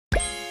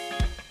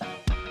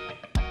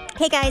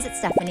Hey guys, it's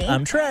Stephanie.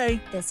 I'm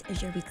Trey. This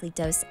is your weekly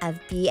dose of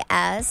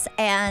BS.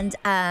 And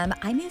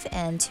I move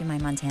into my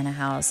Montana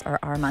house, or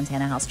our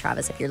Montana house,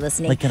 Travis, if you're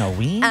listening. Like in a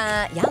week?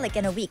 Yeah, like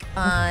in a week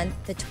on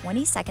the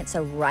 22nd.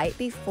 So right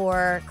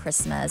before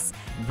Christmas.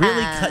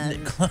 Really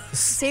cutting it close.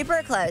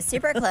 Super close,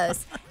 super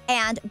close.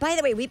 And by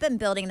the way, we've been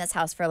building this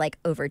house for like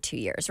over 2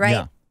 years, right?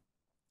 Yeah.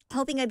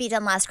 Hoping it'd be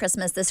done last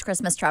Christmas. This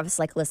Christmas, Travis,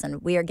 like, listen,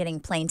 we are getting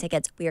plane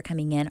tickets. We are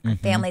coming in. Our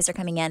families are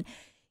coming in.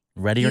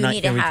 Ready or not,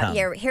 here we come.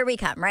 Here we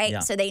come, right? Yeah.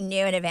 So they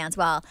knew in advance.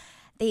 Well,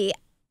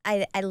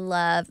 I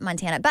love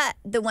Montana. But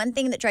the one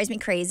thing that drives me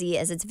crazy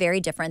is it's very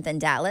different than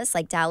Dallas.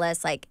 Like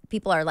Dallas, like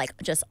people are like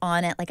just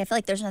on it. Like I feel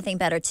like there's nothing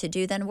better to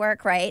do than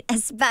work, right?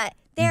 But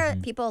there,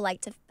 people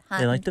like to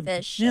hunt, like to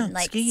fish, yeah, and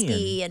like ski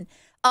ski and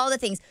all the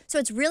things. So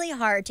it's really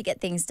hard to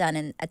get things done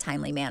in a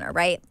timely manner,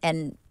 right?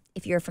 And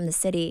if you're from the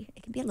city,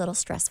 it can be a little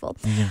stressful.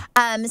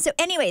 Yeah. So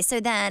anyway, so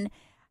then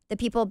the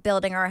people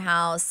building our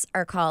house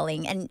are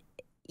calling, and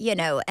you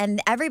know,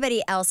 and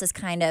everybody else is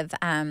kind of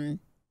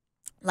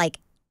like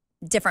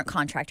different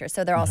contractors.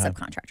 So they're all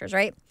subcontractors,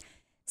 right?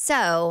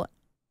 So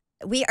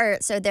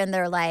then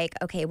they're like,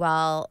 okay,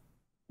 well,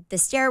 the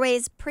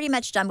stairway's pretty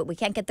much done, but we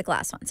can't get the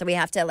glass on. So we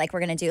have to they're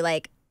going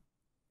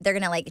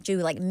to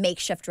do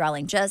makeshift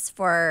dwelling just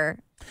for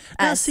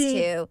us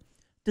to.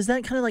 Does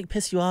that kind of like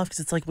piss you off? Because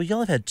it's like, well, y'all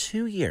have had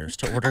 2 years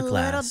to order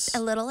glass. A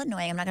little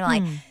annoying, I'm not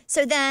going to lie.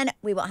 So then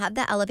we won't have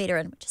the elevator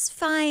in, which is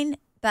fine.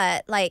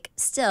 But like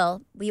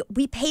still,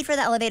 we paid for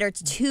the elevator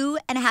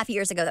 2.5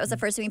 years ago. That was the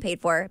first thing we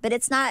paid for. But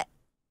it's not.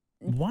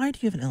 Why do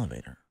you have an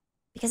elevator?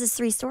 Because it's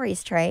 3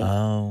 stories, Trey.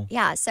 Oh.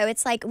 Yeah. So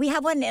it's like we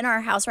have one in our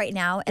house right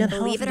now. And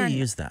believe it or not,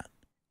 use that?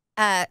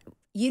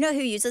 You know who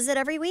uses it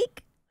every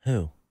week?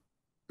 Who?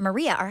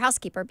 Maria, our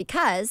housekeeper,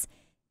 because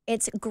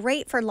it's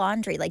great for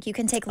laundry. Like you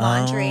can take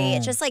laundry.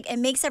 It's just like it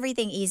makes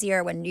everything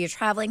easier when you're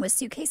traveling with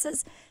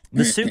suitcases.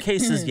 The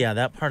suitcases, yeah,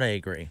 that part I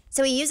agree.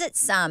 So we use it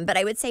some, but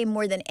I would say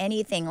more than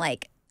anything,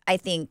 like I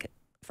think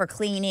for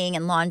cleaning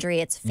and laundry,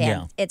 it's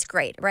it's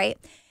great, right?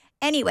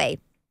 Anyway,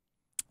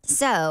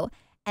 so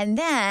and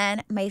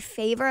then one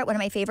of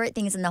my favorite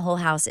things in the whole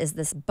house is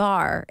this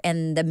bar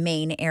in the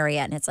main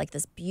area, and it's like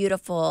this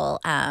beautiful,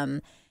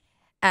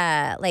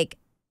 like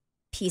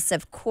piece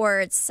of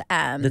quartz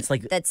that's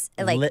like blue. Backlit,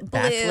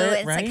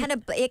 it's right? like kind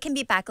of it can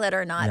be backlit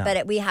or not,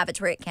 but we have it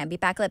to where it can be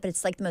backlit. But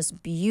it's like the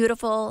most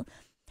beautiful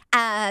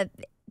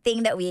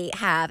thing that we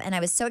have, and I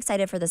was so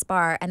excited for this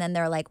bar. And then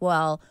they're like,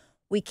 "Well,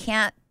 we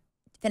can't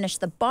finish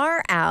the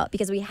bar out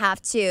because we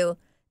have to."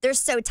 They're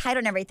so tight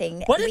on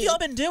everything. What have y'all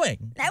been doing?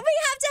 We have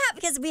to have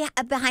because we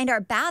behind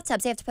our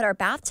bathtubs. They have to put our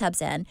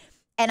bathtubs in,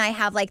 and I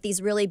have like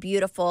these really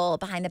beautiful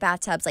behind the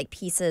bathtubs like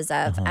pieces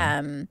of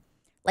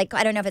like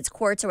I don't know if it's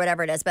quartz or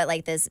whatever it is, but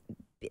like these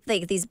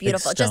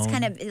beautiful, just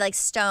kind of like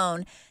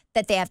stone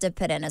that they have to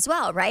put in as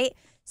well, right?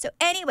 So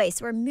anyway,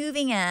 so we're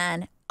moving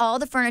in. All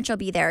the furniture will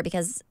be there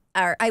because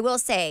I will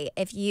say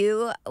if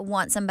you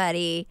want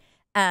somebody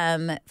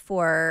and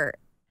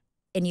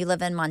you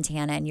live in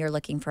Montana and you're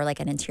looking for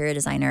like an interior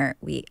designer,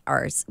 we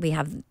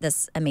have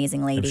this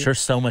amazing lady. I'm sure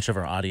so much of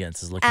our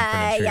audience is looking for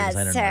an interior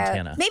designer in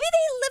Montana. Maybe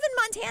they live in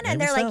Montana and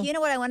they're like, you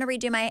know what, I want to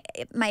redo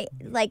my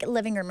like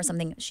living room or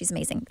something. She's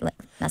amazing.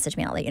 Message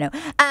me, I'll let you know.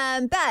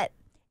 But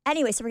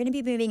anyway, so we're gonna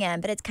be moving in,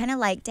 but it's kind of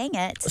like, dang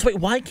it. So wait,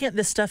 why can't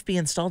this stuff be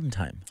installed in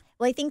time?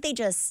 Well, I think they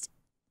just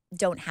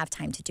don't have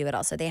time to do it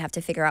all. So they have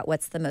to figure out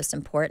what's the most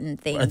important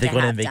thing. Are they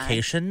going on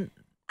vacation?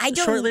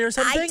 Shortly or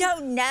something? I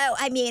don't know.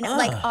 I mean,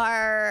 like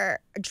our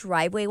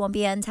driveway won't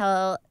be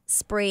until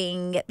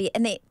spring.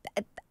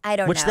 I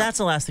don't know. Which that's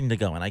the last thing to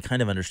go, and I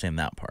kind of understand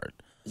that part.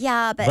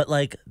 Yeah, but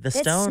like the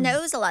stone, it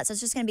snows a lot, so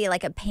it's just going to be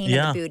like a pain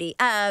in the booty.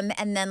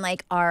 And then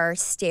like our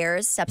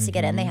steps to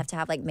get in, they have to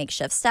have like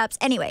makeshift steps.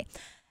 Anyway,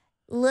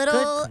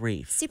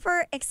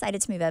 super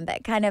excited to move in,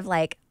 but kind of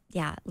like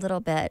a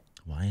little bit.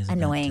 Why is it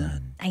annoying? Not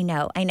done?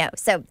 I know.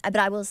 So, but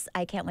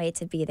I can't wait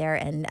to be there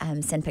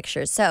and send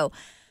pictures. So.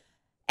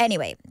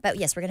 Anyway, but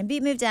yes, we're going to be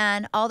moved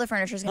in. All the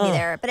furniture is going to be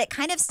there. But it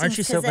kind of stinks. Aren't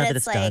you so glad that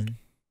it's like, done?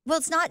 Well,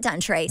 it's not done,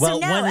 Trey. Well,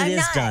 so no, when it I'm is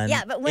not. Done.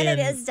 Yeah, but when it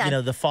is done. You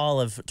know, the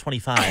fall of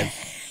 25.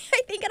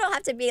 I think it'll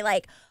have to be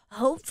like,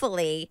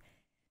 hopefully,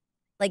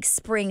 like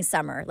spring,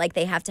 summer. Like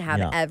they have to have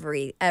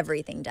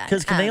everything done.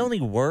 Because can they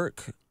only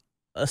work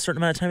a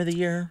certain amount of time of the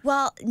year?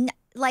 Well,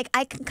 like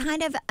I can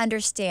kind of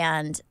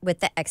understand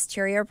with the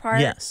exterior part.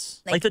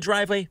 Yes. Like the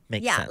driveway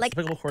makes sense. Like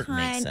the pickleball court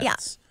makes sense. Yeah.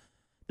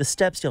 The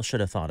steps y'all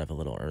should have thought of a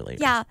little earlier.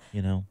 Yeah.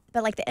 You know?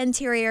 But like the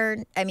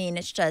interior, I mean,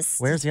 it's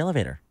just. Where's the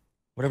elevator?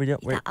 What are we doing?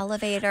 The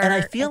elevator. And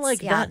I feel like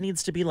that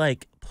needs to be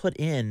like put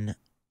in.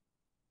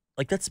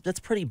 Like that's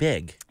pretty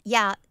big.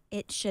 Yeah,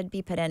 it should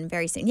be put in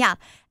very soon. Yeah.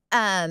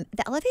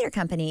 The elevator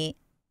company,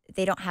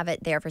 they don't have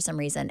it there for some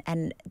reason.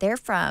 And they're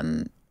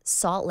from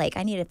Salt Lake.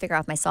 I need to figure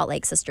out if my Salt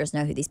Lake sisters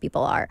know who these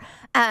people are.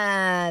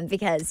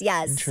 Because,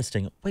 yes.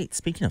 Interesting. Wait,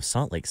 speaking of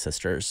Salt Lake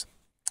sisters.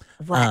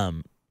 What?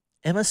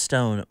 Emma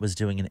Stone was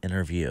doing an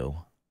interview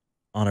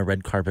on a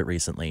red carpet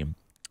recently,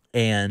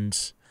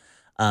 and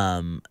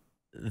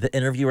the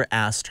interviewer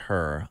asked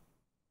her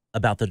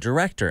about the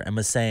director and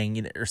was saying,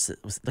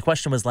 the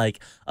question was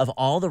like, of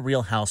all the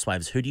Real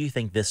Housewives, who do you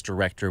think this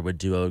director would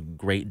do a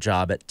great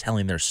job at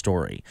telling their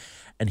story?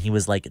 And he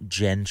was like,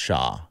 Jen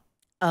Shah.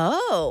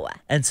 Oh.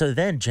 And so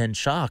then Jen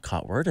Shah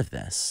caught word of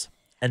this.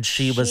 And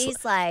she's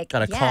like,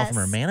 got a call from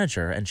her yes.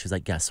 manager, and she's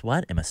like, guess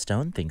what? Emma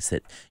Stone thinks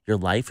that your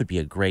life would be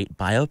a great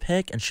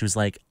biopic. And she was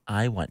like,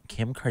 I want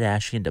Kim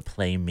Kardashian to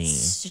play me.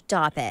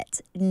 Stop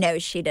it. No,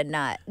 she did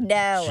not.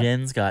 No.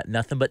 Jen's got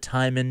nothing but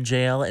time in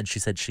jail, and she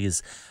said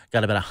she's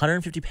got about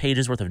 150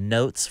 pages worth of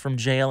notes from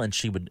jail, and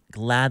she would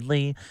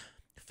gladly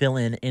fill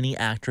in any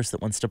actress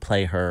that wants to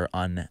play her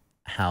on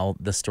how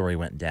the story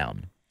went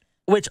down.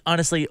 Which,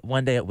 honestly,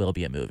 one day it will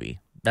be a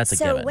movie. That's a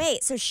given. So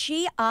wait, so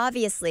she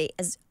obviously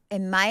is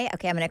I'm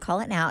going to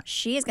call it now.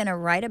 She is going to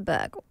write a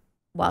book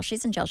while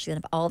she's in jail. She's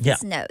going to have all of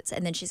these notes,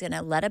 and then she's going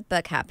to let a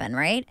book happen,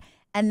 right?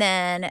 And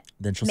then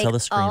she'll make sell the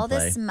screenplay, all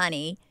this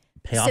money.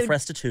 Pay off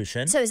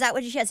restitution. So is that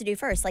what she has to do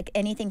first? Like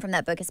anything from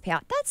that book is pay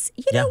off? That's,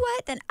 you know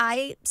what? Then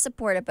I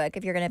support a book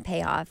if you're going to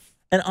pay off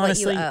and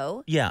honestly, what you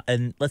owe. Yeah,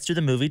 and let's do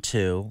the movie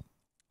too.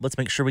 Let's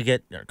make sure we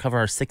cover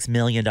our $6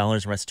 million in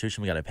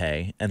restitution we got to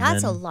pay. And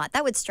that's a lot.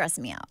 That would stress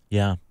me out.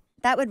 Yeah.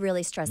 That would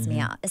really stress me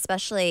out,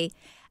 especially...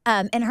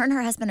 and her and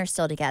her husband are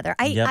still together.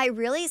 I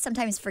really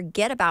sometimes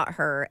forget about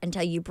her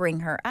until you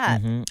bring her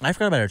up. I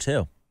forgot about her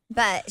too.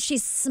 But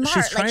she's smart.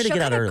 She's trying to she'll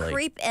get out kind of early.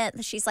 creep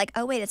in. She's like,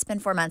 oh, wait, it's been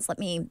 4 months. Let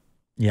me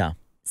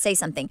say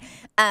something.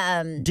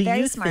 Do very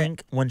you smart.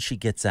 think when she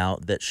gets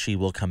out that she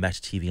will come back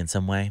to TV in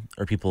some way?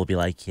 Or people will be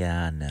like,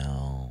 yeah,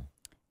 no.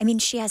 I mean,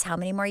 she has how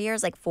many more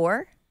years? Like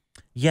 4?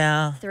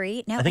 Yeah.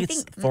 3? No, I think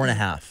it's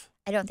 4.5.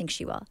 I don't think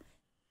she will.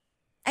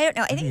 I don't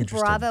know. I think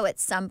Bravo at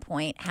some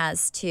point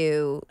has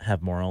to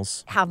have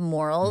morals.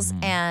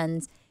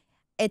 And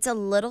it's a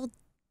little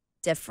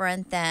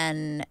different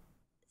than,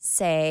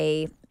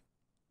 say,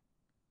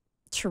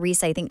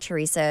 Teresa. I think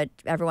Teresa,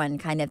 everyone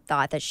kind of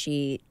thought that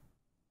she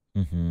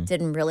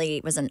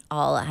wasn't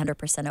all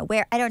 100%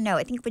 aware. I don't know.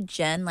 I think with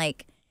Jen,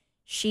 like,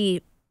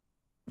 she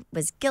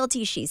was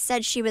guilty. She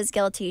said she was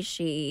guilty.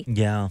 She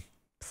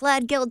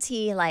pled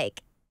guilty.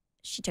 Like,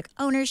 she took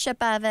ownership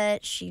of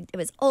it. It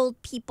was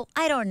old people.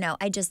 I don't know.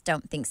 I just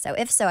don't think so.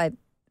 If so, I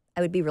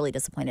would be really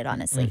disappointed,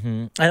 honestly.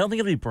 I don't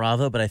think it'll be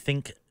Bravo, but I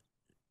think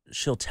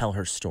she'll tell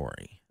her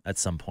story at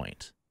some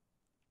point.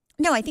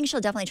 No, I think she'll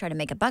definitely try to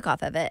make a buck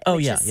off of it. Oh,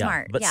 which yeah, is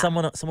smart. But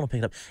someone will pick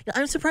it up. Yeah,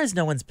 I'm surprised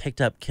no one's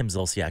picked up Kim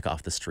Zolciak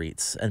off the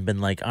streets and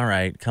been like, all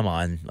right, come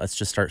on, let's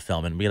just start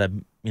filming. We got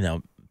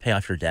to, pay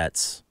off your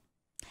debts.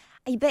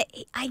 But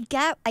I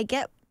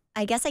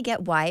guess I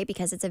get why,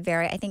 because I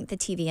think the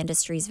TV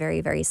industry is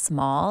very, very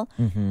small.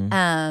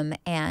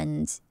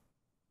 And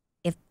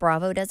if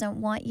Bravo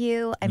doesn't want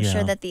you, I'm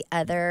sure that the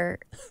other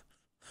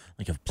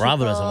like if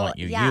Bravo doesn't want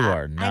you, you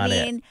are not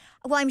it.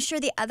 Well, I'm sure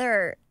the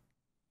other,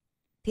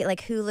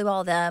 like Hulu,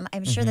 all them,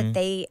 I'm sure that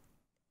they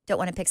don't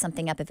want to pick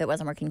something up if it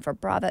wasn't working for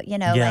Bravo.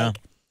 Like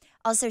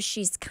also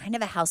she's kind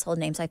of a household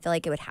name, so I feel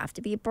like it would have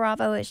to be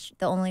Bravo. Is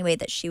the only way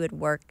that she would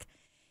work,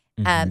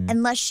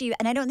 unless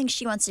and I don't think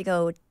she wants to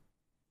go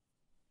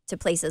to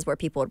places where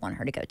people would want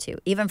her to go to,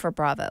 even for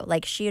Bravo.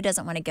 Like, she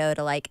doesn't want to go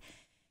to, like,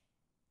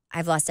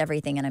 I've lost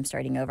everything and I'm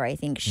starting over. I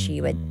think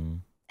she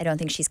would, I don't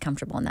think she's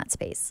comfortable in that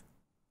space.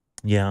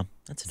 Yeah,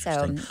 that's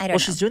interesting. So, I don't know.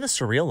 She's doing the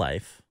Surreal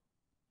Life.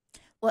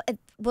 Well,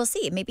 we'll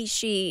see. Maybe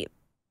she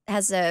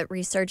has a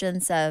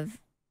resurgence of,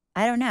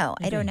 I don't know.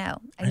 Maybe. I don't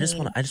know. I just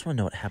want to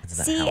know what happens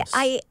in that house.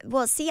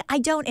 I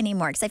don't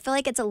anymore, because I feel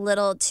like it's a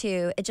little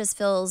too, it just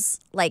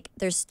feels like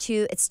it's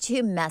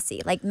too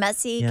messy. Like,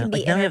 messy can be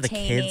like now you have the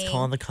entertaining. kids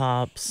calling the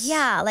cops.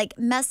 Yeah, like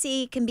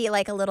messy can be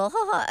like a little,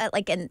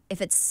 like, and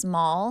if it's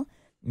small,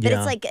 but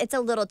it's like, it's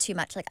a little too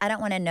much. Like, I don't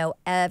want to know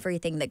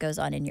everything that goes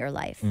on in your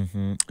life.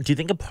 Do you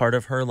think a part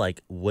of her, like,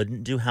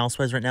 wouldn't do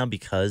Housewives right now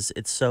because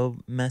it's so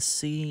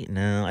messy?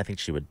 No, I think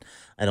she would.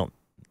 I don't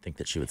think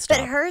that she would stop.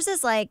 But hers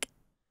is like,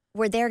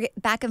 where they're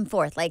back and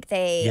forth. Like,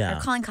 they are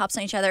calling cops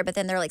on each other, but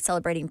then they're like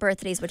celebrating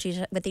birthdays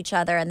with each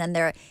other. And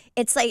then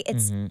it's like,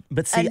 it's,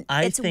 but see,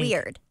 it's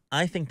weird.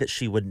 I think that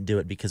she wouldn't do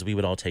it because we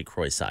would all take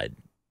Croy's side.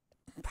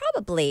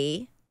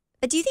 Probably.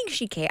 But do you think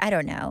she cares? I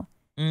don't know.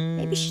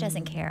 Maybe she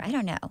doesn't care. I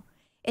don't know.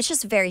 It's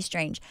just very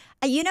strange.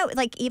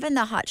 Like, even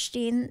the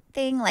Hotstein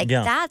thing, like,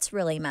 that's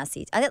really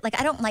messy. I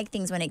don't like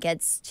things when it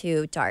gets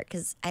too dark,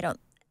 because I don't,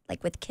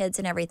 like, with kids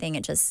and everything,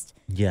 it just,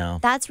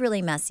 that's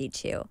really messy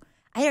too.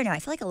 I don't know. I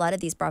feel like a lot of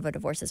these Bravo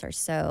divorces are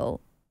so,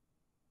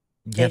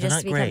 they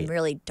just become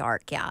really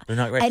dark. Yeah. They're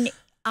not great. And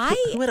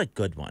who had a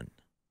good one?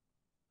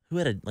 Who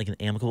had an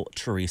amicable?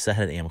 Teresa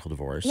had an amicable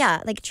divorce. Yeah,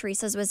 like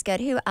Teresa's was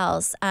good. Who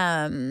else?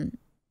 I mean,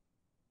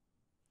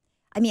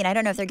 I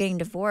don't know if they're getting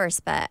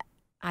divorced, but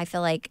I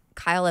feel like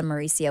Kyle and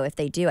Mauricio, if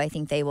they do, I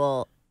think they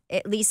will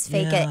at least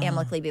fake it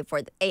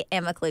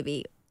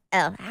amicably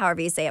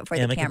however you say it, for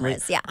the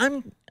cameras. Yeah.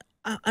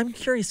 I'm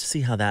curious to see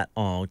how that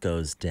all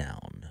goes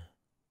down.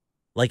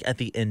 Like, at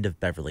the end of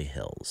Beverly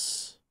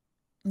Hills.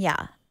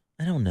 Yeah.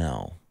 I don't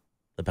know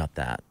about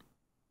that.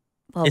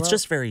 Well, it's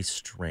just very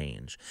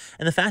strange.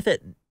 And the fact that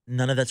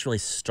none of that's really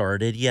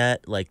started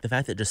yet. Like the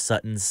fact that just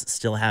Sutton's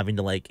still having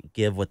to like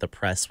give what the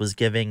press was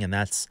giving, and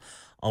that's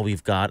all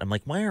we've got. I'm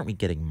like, why aren't we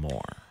getting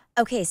more?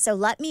 Okay, so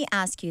let me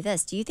ask you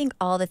this. Do you think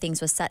all the things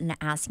with Sutton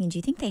asking, do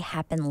you think they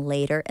happen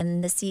later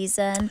in the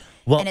season?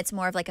 Well, and it's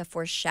more of like a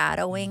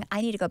foreshadowing? I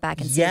need to go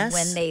back and see yes.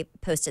 when they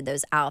posted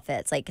those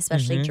outfits, like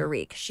especially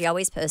Jerique. She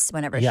always posts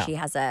whenever she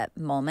has a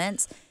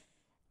moment.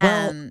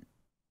 Well,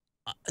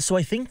 so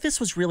I think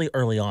this was really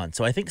early on.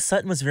 So I think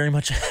Sutton was very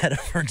much ahead of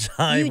her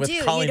time with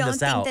calling this out. You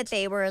don't think that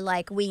they were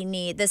like,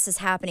 this is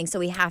happening, so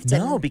we have to.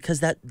 No,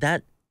 because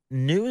that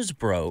news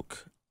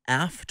broke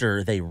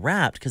after they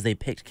wrapped because they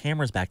picked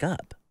cameras back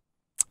up.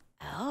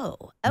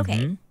 Oh,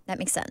 okay. That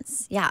makes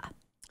sense. Yeah.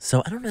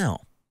 So I don't know.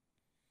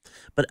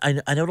 But I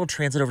know it'll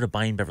translate over to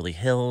buying Beverly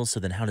Hills. So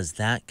then how does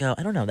that go?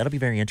 I don't know. That'll be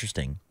very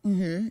interesting.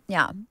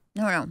 Yeah.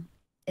 No.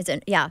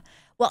 Isn't, yeah.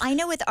 Well, I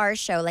know with our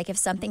show, like if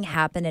something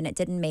happened and it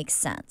didn't make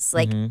sense,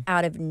 like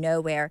out of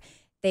nowhere,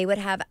 they would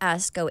have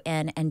us go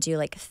in and do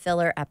like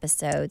filler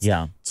episodes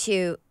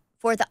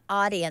for the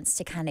audience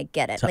to kind of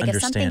get it. Like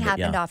if something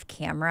happened off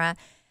camera,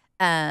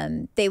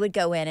 they would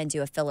go in and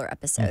do a filler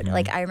episode.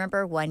 Like I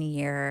remember one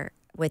year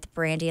with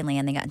Brandy and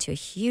Leanne, they got into a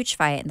huge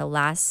fight in the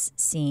last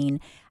scene.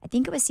 I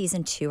think it was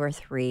season 2 or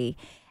 3.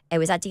 It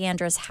was at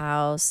Deandra's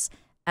house.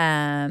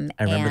 I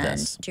remember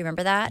this. Do you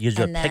remember that? You had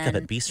to do a pickup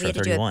at Bistro 31. We had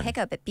to do a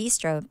pickup at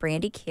Bistro,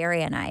 Brandy,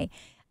 Carrie, and I.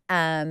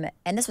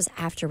 And this was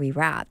after we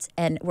wrapped.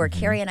 And where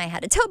Carrie and I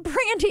had to tell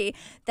Brandy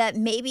that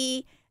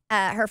maybe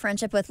her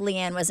friendship with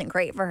Leanne wasn't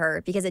great for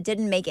her because it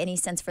didn't make any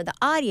sense for the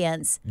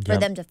audience for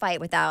them to fight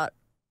without,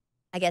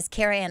 I guess,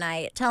 Carrie and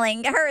I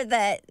telling her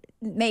that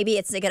maybe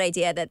it's a good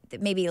idea that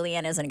maybe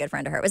Leanne isn't a good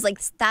friend to her. It was like,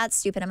 that's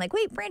stupid. I'm like,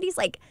 wait, Brandy's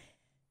like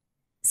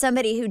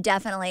somebody who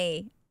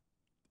definitely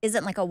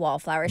isn't like a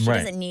wallflower. She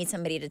doesn't need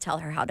somebody to tell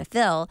her how to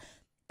feel.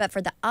 But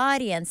for the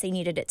audience, they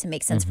needed it to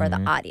make sense for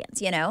the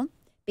audience, you know?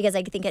 Because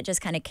I think it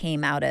just kind of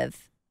came out of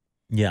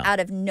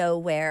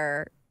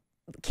nowhere,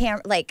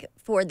 like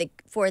for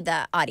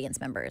the audience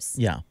members.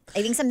 Yeah.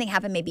 I think something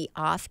happened maybe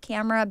off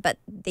camera, but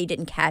they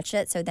didn't catch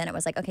it. So then it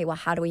was like, okay, well,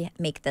 how do we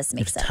make this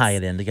make sense? Tie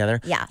it in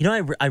together. Yeah. You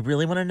know, I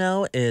really want to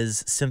know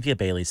is Cynthia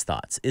Bailey's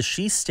thoughts. Is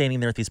she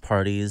standing there at these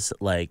parties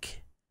like,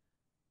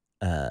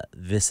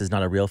 this is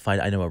not a real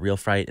fight. I know a real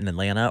fight in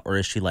Atlanta, or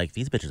is she like,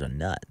 these bitches are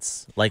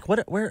nuts? Like,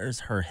 where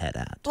is her head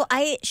at? Well,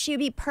 she'd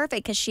be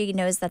perfect because she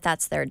knows that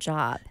that's their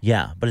job.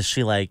 Yeah, but is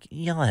she like,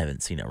 y'all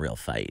haven't seen a real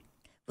fight?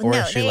 Well, or no,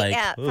 is she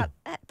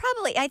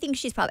probably. I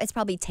think it's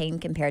probably tame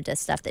compared to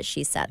stuff that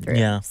she's sat through.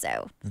 Yeah,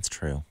 so that's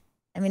true.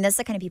 I mean, that's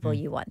the kind of people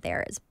you want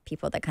there, is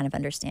people that kind of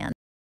understand.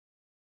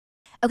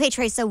 Okay,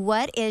 Trey, so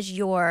what is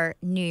your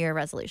New Year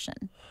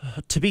resolution?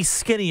 To be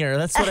skinnier.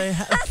 That's what I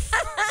have.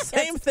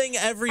 Same thing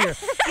every year.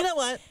 You know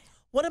what?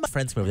 One of my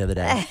friends came over the other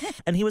day,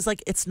 and he was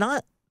like, it's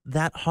not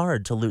that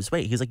hard to lose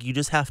weight. He's like, you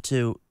just have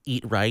to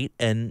eat right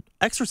and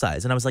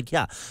exercise. And I was like,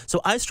 yeah.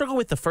 So I struggle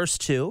with the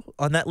first 2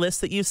 on that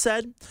list that you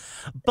said,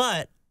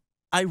 but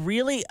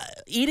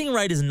eating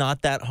right is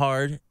not that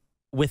hard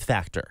with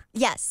Factor.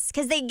 Yes,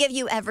 because they give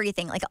you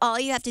everything. Like all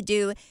you have to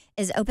do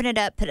is open it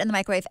up, put it in the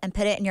microwave, and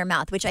put it in your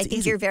mouth, which I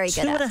think you're very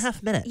good at.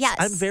 2.5 minutes. Yes.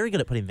 I'm very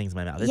good at putting things in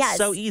my mouth. It's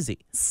so easy.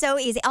 So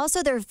easy.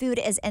 Also, their food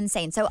is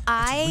insane. So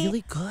it's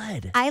really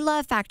good. I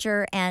love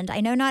Factor, and I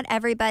know not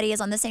everybody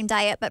is on the same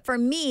diet, but for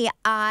me,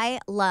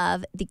 I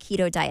love the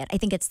keto diet. I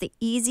think it's the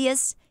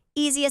easiest.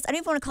 I don't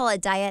even want to call it a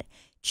diet.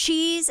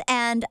 Cheese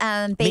and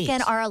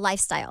bacon are a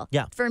lifestyle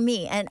for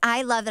me. And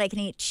I love that I can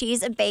eat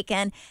cheese and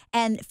bacon.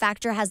 And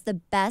Factor has the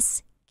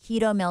best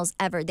keto meals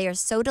ever. They are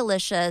so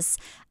delicious.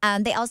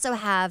 They also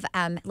have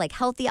like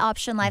healthy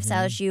option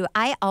lifestyles.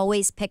 I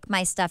always pick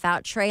my stuff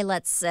out. Trey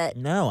lets it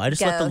I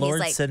just let the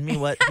Lord send me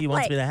what he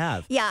wants me to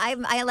have. Yeah,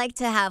 I like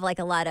to have like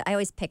a lot of, I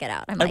always pick it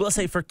out. I will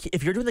say,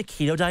 if you're doing the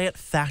keto diet,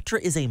 Factor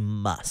is a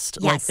must.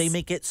 Yes. Like they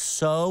make it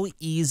so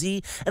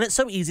easy. And it's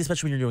so easy,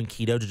 especially when you're doing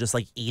keto, to just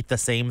like eat the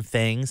same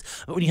things.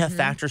 But when you have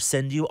Factor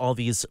send you all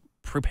these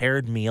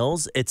prepared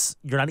meals,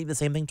 you're not eating the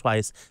same thing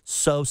twice.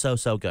 So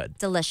good.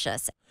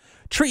 Delicious.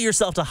 Treat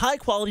yourself to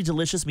high-quality,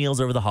 delicious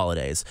meals over the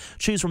holidays.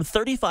 Choose from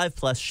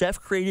 35-plus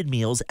chef-created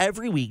meals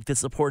every week that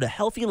support a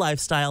healthy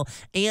lifestyle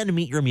and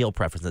meet your meal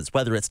preferences,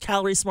 whether it's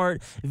Calorie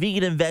Smart,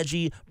 vegan and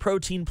veggie,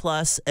 protein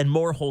plus, and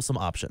more wholesome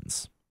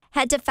options.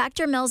 Head to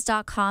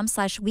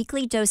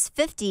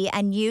factormeals.com/weeklydose50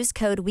 and use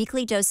code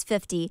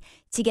weeklydose50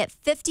 to get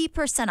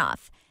 50%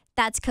 off.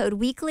 That's code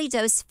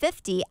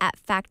weeklydose50 at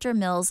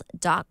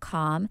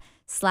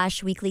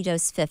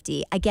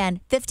factormeals.com/weeklydose50. Again,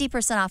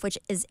 50% off, which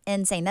is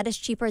insane. That is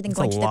cheaper than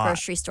going to the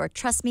grocery store.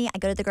 Trust me, I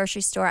go to the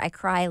grocery store, I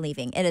cry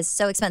leaving. It is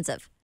so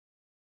expensive.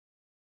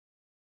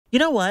 You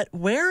know what?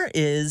 Where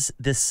is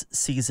this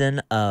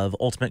season of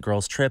Ultimate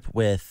Girls Trip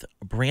with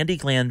Brandi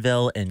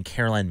Glanville and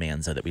Caroline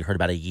Manzo that we heard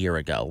about a year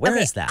ago? Where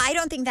is that? I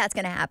don't think that's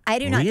going to happen. I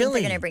do not think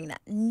they're going to bring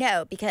that.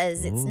 No,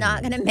 because it's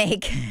not going to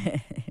make...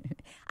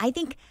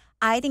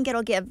 I think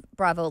it'll give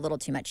Bravo a little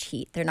too much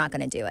heat. They're not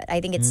going to do it.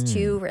 I think it's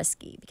too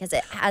risky because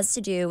it has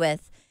to do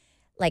with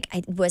like,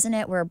 wasn't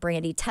it where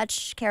Brandy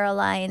touched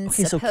Caroline?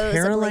 Okay, so supposedly?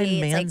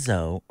 Caroline It's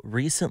Manzo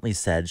recently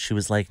said, she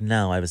was like,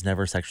 no, I was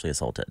never sexually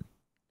assaulted.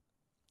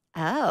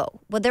 Oh,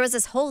 well, there was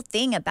this whole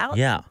thing about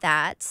Yeah.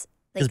 that.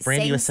 Because Like,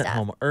 Brandy saying was sent stuff.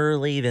 home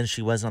early, then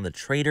she wasn't on the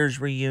Traders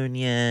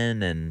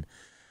reunion, and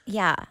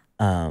Yeah.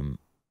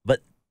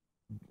 but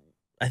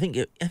I think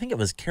it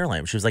was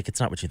Caroline. She was like, it's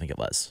not what you think it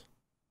was.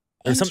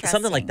 Or something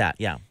like Interesting. that,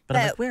 yeah. But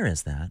I'm like, where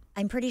is that?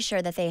 I'm pretty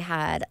sure that they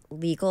had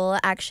legal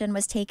action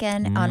was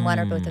taken on one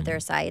or both of their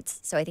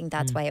sites. So I think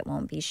that's why it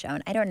won't be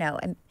shown. I don't know.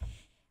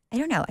 I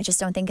don't know. I just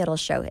don't think it'll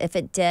show. If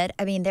it did,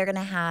 I mean, they're going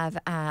to have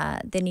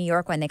the New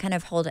York one. They kind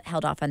of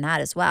held off on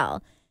that as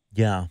well.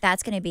 Yeah.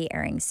 That's going to be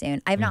airing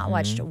soon. I've not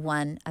watched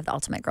one of the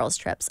Ultimate Girls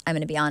Trips. I'm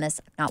going to be honest.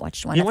 I've not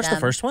watched one of them. You watched the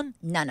first one?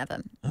 None of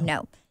them. Oh.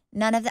 No.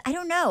 None of them. I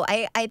don't know.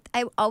 I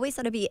always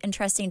thought it'd be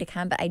interesting to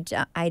come, but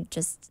I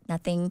just,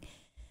 nothing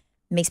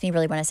makes me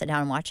really want to sit down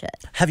and watch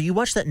it. Have you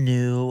watched that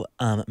new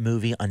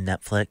movie on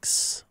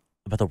Netflix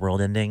about the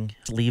world ending?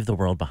 Leave the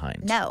World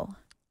Behind. No.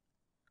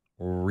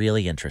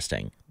 Really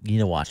interesting. You need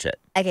to watch it.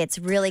 Okay, it's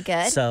really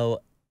good.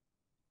 So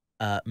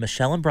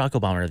Michelle and Barack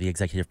Obama are the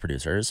executive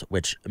producers,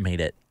 which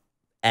made it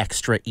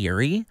extra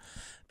eerie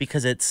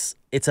because it's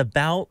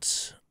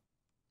about,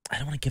 I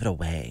don't want to give it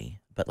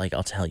away, but like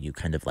I'll tell you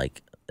kind of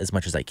like as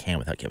much as I can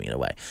without giving it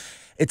away.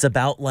 It's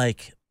about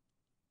like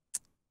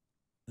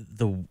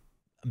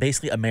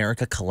basically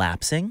America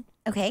collapsing.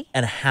 Okay.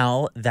 And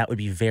how that would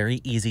be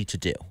very easy to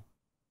do.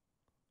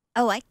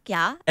 Oh,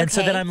 yeah. And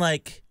so then I'm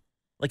like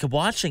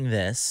watching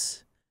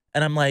this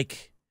and I'm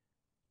like,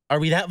 are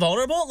we that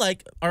vulnerable?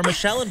 Like, are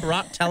Michelle and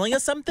Barack telling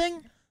us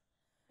something?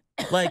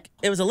 Like,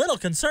 it was a little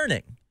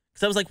concerning.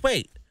 Because I was like,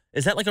 wait,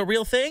 is that like a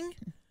real thing?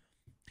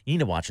 You need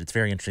to watch it. It's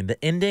very interesting.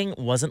 The ending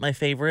wasn't my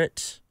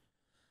favorite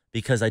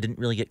because I didn't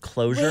really get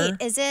closure.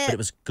 Wait, is it? But it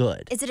was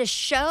good. Is it a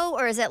show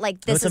or is it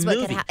like this is what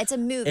could happen? It's a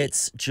movie.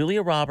 It's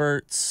Julia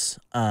Roberts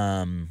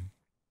and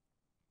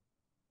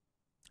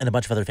a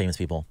bunch of other famous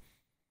people.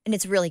 And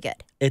it's really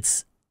good.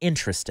 It's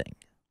interesting.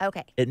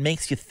 Okay. It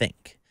makes you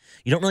think.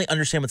 You don't really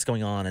understand what's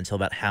going on until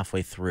about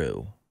halfway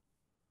through.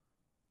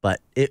 But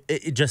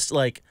it just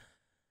like,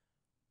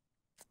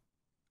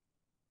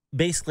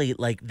 basically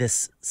like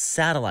this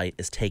satellite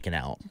is taken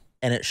out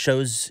and it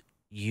shows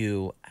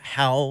you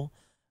how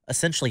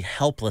essentially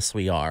helpless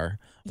we are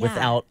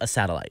without a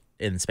satellite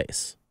in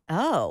space.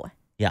 Oh.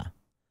 Yeah.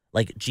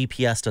 Like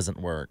GPS doesn't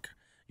work.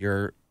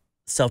 Your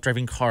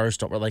self-driving cars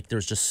don't work. Like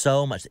there's just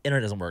so much. The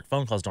internet doesn't work.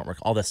 Phone calls don't work.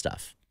 All this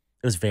stuff.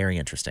 It was very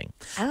interesting.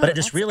 Oh, but it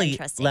just really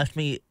left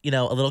me, a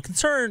little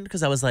concerned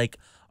because I was like,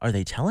 are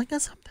they telling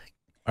us something?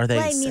 Are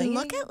they saying,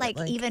 look at like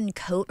even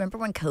COVID. Remember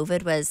when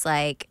COVID was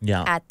like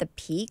at the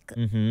peak?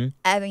 Mm-hmm.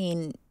 I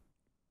mean,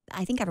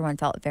 I think everyone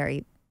felt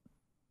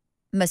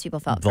most people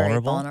felt very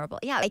vulnerable.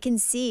 Yeah, I can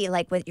see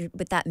like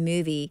with that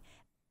movie,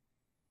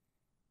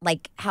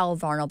 like how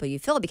vulnerable you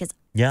feel because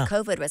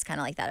COVID was kind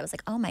of like that. I was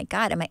like, oh my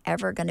God, am I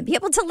ever going to be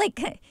able to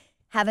like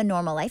have a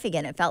normal life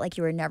again? It felt like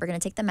you were never going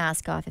to take the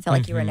mask off. It felt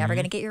like you were never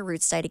going to get your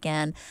roots dyed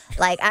again.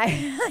 Like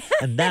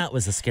and that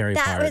was the scary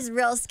part. That was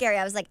real scary.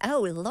 I was like,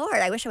 oh Lord,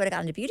 I wish I would have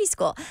gotten to beauty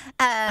school.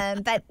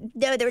 But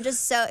no, they were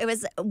just it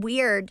was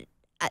weird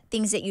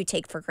things that you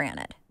take for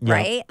granted,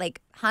 right?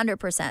 Like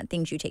 100%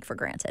 things you take for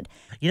granted.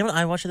 You know what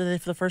I watched the other day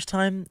for the first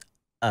time?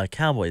 A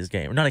Cowboys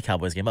game. Or not a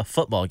Cowboys game, a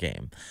football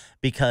game.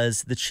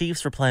 Because the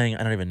Chiefs were playing,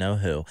 I don't even know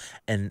who.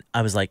 And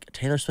I was like,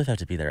 Taylor Swift had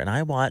to be there. And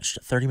I watched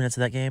 30 minutes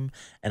of that game,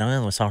 and I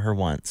only saw her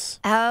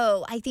once.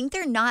 Oh, I think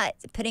they're not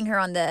putting her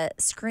on the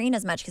screen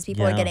as much because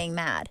people are getting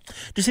mad. Do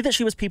you see that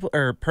she was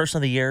Person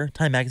of the Year?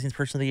 Time Magazine's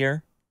Person of the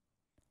Year?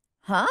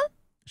 Huh?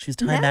 She's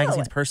Time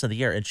Magazine's Person of the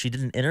Year, and she did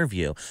an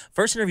interview.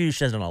 First interview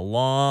she has done in a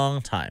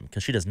long time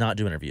because she does not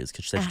do interviews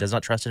because she said she does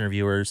not trust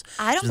interviewers.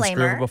 I don't blame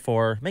her.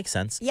 Before. Makes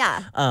sense.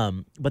 Yeah.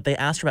 But they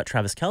asked her about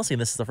Travis Kelce, and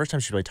this is the first time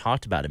she really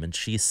talked about him. And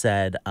she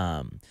said,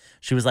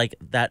 she was like,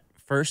 that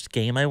first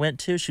game I went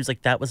to, she was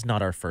like, that was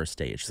not our first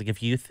date. She's like,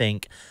 if you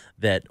think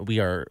that we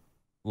are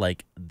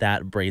like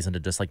that brazen to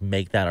just like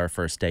make that our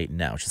first date,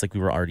 no. She's like, we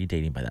were already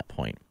dating by that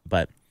point.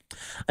 But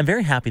I'm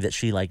very happy that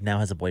she like now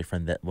has a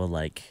boyfriend that will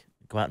like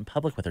go out in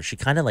public with her. She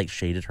kind of like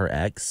shaded her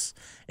ex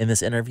in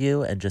this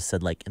interview and just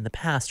said like in the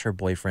past her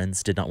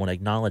boyfriends did not want to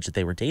acknowledge that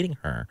they were dating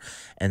her,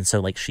 and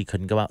so like she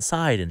couldn't go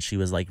outside and she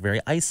was like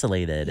very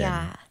isolated.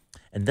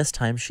 And this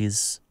time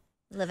she's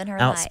living her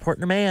out life,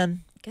 supporting her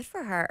man. Good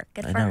for her.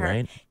 Good for I know, her.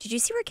 Right? Did you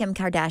see where Kim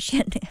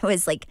Kardashian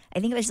was like, I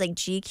think it was like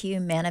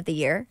GQ Man of the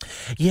Year?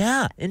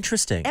 Yeah,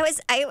 interesting. It was,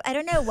 I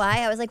don't know why.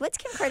 I was like, what's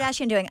Kim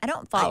Kardashian doing? I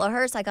don't follow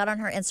her, so I got on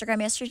her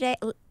Instagram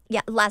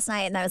last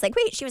night, and I was like,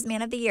 wait, she was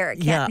Man of the Year.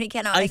 You cannot make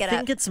it up. I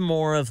think it's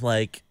more of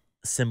like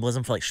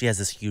symbolism for like she has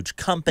this huge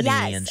company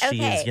and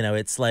she's,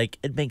 it's like,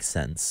 it makes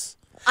sense.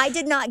 I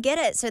did not get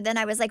it. So then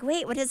I was like,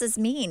 wait, what does this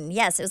mean?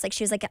 Yes, it was like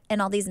she was like in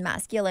all these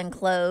masculine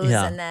clothes.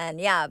 And then,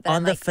 But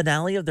on the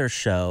finale of their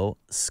show,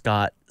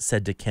 Scott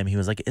said to Kim, he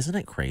was like, isn't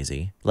it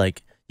crazy?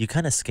 Like, you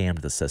kind of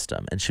scammed the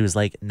system. And she was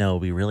like, no,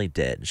 we really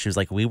did. She was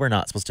like, we were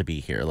not supposed to be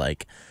here.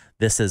 Like,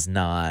 this is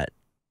not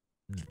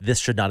this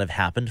should not have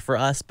happened for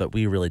us, but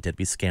we really did.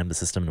 We scammed the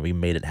system and we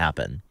made it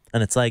happen.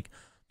 And it's like,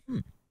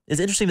 it's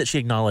interesting that she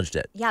acknowledged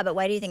it. Yeah, but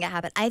why do you think it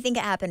happened? I think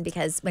it happened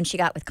because when she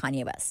got with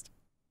Kanye West.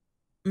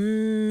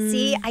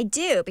 See, I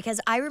do, because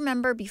I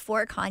remember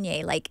before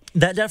Kanye, like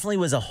that definitely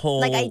was a whole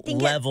like I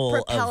think level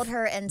it propelled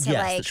her into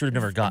yes, like that she would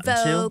have never gotten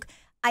Vogue. to.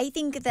 I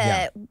think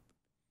that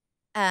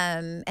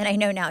and I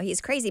know now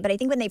he's crazy, but I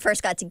think when they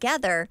first got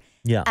together,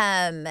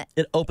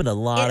 it opened a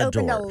lot of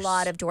doors. It opened a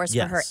lot of doors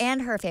for her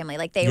and her family.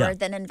 Like they were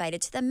then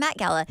invited to the Met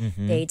Gala.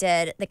 They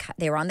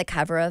were on the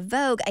cover of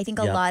Vogue. I think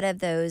a lot of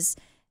those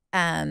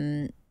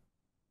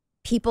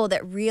people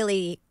that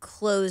really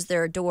close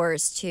their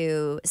doors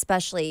to,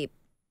 especially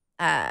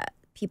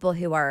people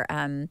who are,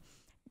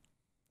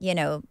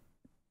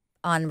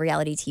 on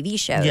reality TV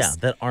shows. Yeah,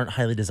 that aren't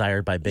highly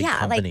desired by big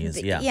companies.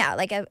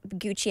 Like a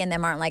Gucci and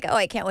them aren't like, oh,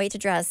 I can't wait to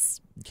dress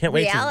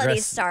reality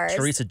stars.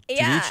 Teresa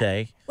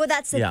Giudice. Well,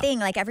 that's the thing.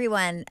 Like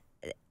everyone.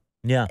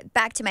 Yeah.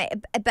 Back to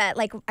but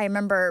like I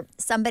remember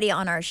somebody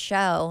on our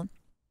show.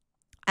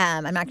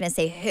 I'm not going to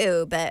say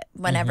who, but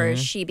whenever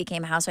she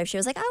became a housewife, she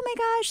was like, "Oh my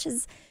gosh,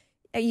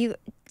 do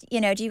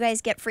you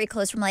guys get free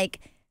clothes from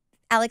like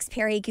Alex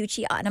Perry,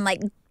 Gucci?" And I'm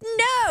like,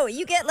 "No,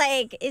 you get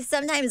like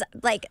sometimes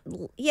like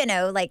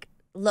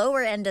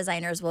lower end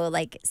designers will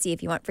like see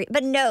if you want free,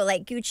 but no,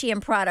 like Gucci and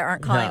Prada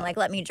aren't calling like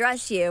let me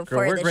dress you for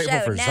we're the grateful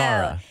show. For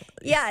Zara.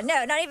 Yeah,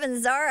 no, not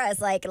even Zara is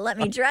like let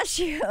me dress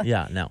you.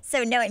 Yeah, no.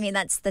 So no, I mean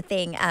that's the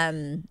thing.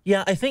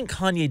 Yeah, I think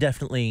Kanye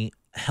definitely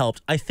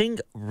helped. I think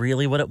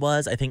really what it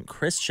was, I think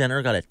Kris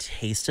Jenner got a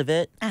taste of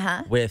it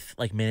with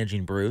like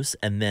managing Bruce,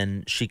 and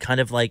then she kind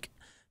of like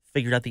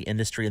figured out the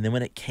industry, and then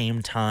when it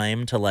came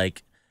time to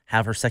like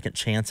have her second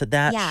chance at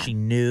that, she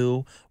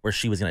knew where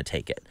she was going to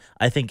take it.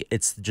 I think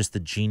it's just the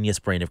genius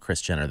brain of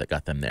Kris Jenner that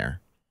got them there.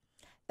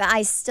 But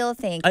I still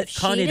think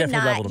Kanye definitely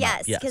leveled them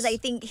up. Yes, because I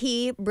think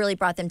he really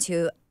brought them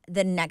to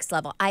the next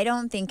level. I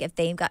don't think if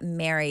they got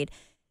married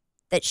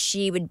that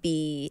she would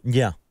be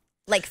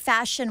like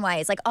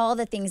fashion-wise, like all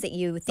the things that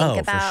you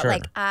think about. For sure.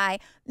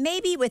 Like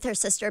maybe with her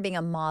sister being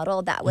a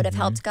model, that would have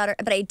helped got her.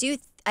 But I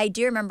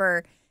do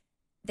remember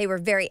they were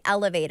very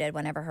elevated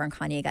whenever her and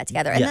Kanye got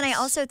together. And then I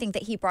also think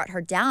that he brought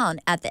her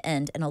down at the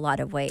end in a lot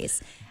of ways.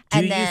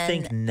 Do you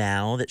think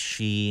now that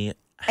she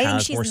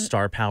has more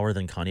star power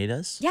than Kanye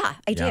does? Yeah,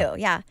 I do.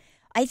 Yeah.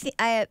 I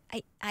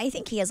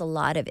think he has a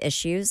lot of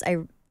issues.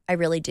 I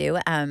really do.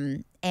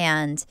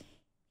 And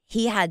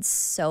he had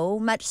so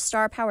much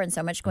star power and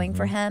so much going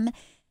for him.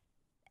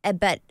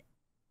 But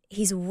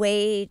he's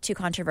way too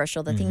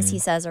controversial. The things he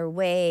says are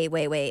way,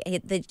 way, way.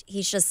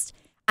 He's just,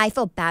 I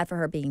feel bad for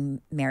her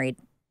being married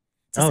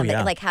to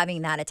somebody, like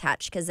having that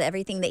attached, because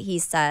everything that he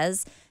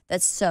says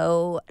that's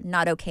so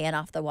not okay and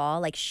off the wall,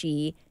 like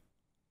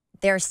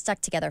they're stuck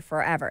together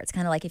forever. It's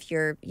kind of like if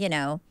you're, You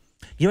know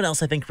what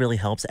else I think really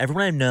helps?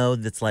 Everyone I know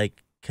that's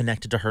like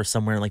connected to her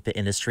somewhere in like the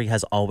industry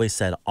has always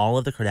said all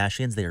of the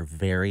Kardashians, they are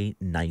very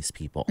nice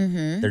people.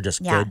 They're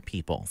just good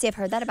people. See, I've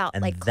heard that about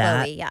like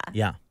Khloe.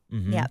 Yeah.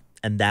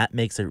 And that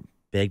makes a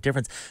big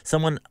difference.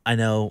 Someone I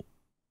know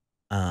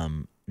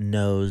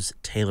knows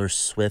Taylor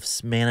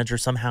Swift's manager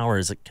somehow, or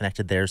is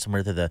connected there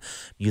somewhere to the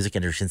music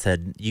industry, and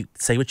said, you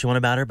say what you want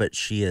about her, but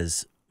she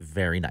is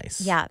very nice.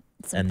 Yeah,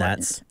 it's important. And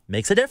that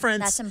makes a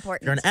difference. That's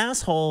important. If you're an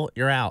asshole,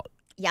 you're out.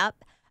 Yep.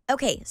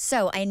 Okay,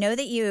 so I know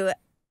that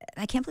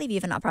I can't believe you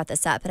even not brought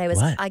this up, but I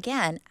was,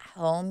 again,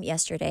 home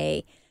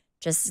yesterday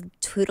just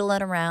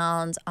tootling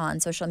around on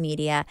social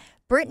media.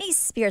 Britney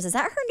Spears, is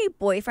that her new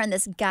boyfriend,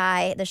 this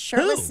guy, the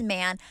shirtless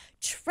man?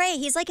 Trey,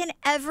 he's like in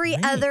every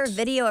other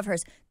video of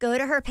hers. Go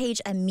to her page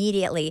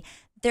immediately.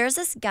 There's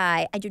this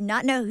guy, I do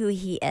not know who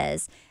he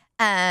is.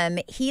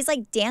 He's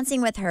like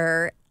dancing with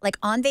her, like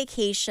on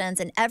vacations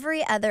and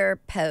every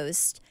other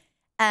post.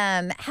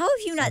 How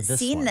have you not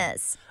seen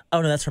this?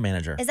 Oh, no, that's her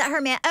manager. Is that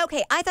her man?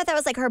 Okay, I thought that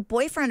was like her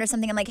boyfriend or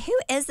something. I'm like, who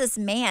is this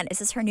man? Is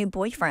this her new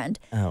boyfriend?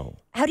 Oh.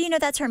 How do you know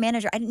that's her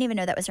manager? I didn't even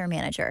know that was her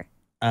manager.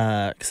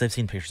 Because I've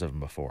seen pictures of him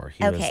before.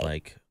 He was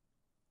like,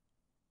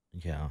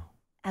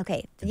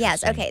 Okay.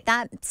 Yes. Okay.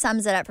 That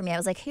sums it up for me. I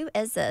was like, who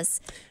is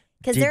this?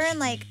 Because they're in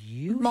like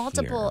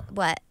multiple.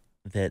 What?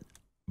 That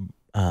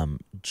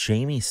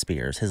Jamie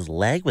Spears, his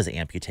leg was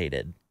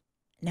amputated.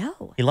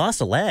 No. He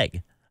lost a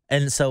leg.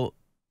 And so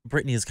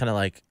Brittany is kind of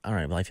like, all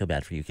right, well, I feel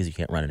bad for you because you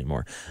can't run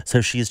anymore. So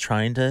she's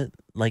trying to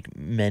like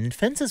mend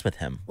fences with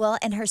him. Well,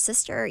 and her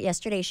sister,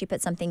 yesterday, she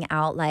put something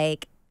out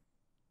like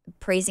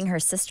praising her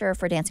sister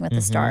for Dancing with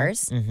the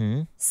Stars.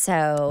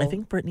 So I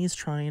think Brittany's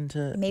trying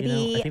to,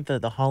 maybe, I think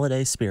the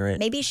holiday spirit.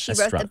 Maybe she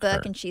wrote the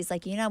book and she's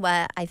like, you know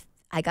what?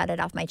 I got it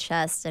off my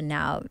chest and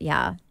now,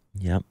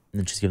 Yep.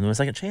 And she's giving them a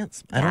second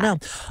chance. I don't know.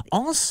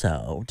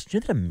 Also, did you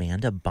know that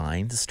Amanda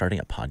Bynes is starting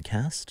a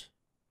podcast?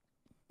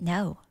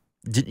 No.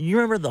 Did you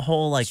remember the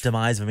whole like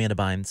demise of Amanda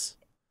Bynes?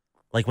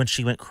 Like when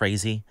she went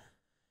crazy?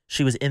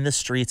 She was in the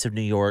streets of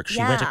New York. She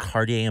went to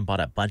Cartier and bought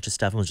a bunch of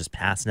stuff and was just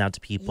passing out to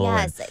people.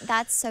 Yes,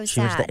 that's so sad. She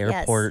went to the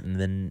airport and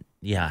then,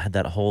 had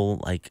that whole,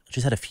 like,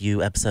 she's had a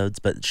few episodes,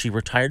 but she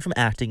retired from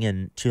acting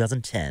in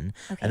 2010.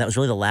 Okay. And that was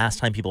really the last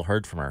time people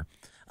heard from her.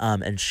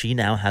 And she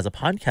now has a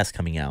podcast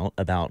coming out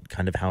about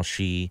kind of how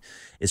she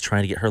is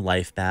trying to get her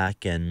life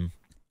back and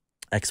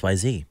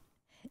XYZ.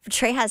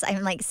 Trey has,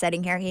 I'm like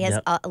sitting here, he has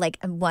like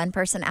one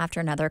person after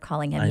another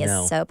calling him. He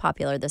is so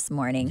popular this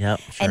morning. Yep,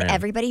 and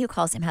everybody who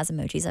calls him has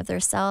emojis of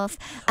themselves.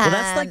 Well,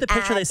 that's like the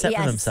picture they set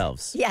for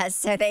themselves. Yes,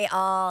 so they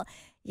all,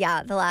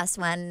 the last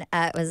one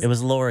it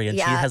was Lori, and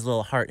she has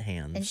little heart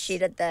hands. And she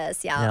did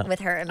this, with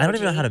her emoji. I don't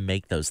even know how to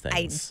make those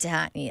things.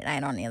 I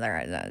don't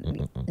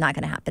either. Not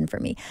going to happen for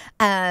me.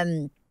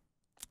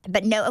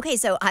 But no, okay,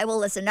 so I will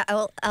listen.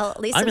 I'll at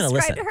least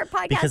subscribe to her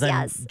podcast. Because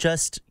I'm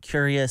just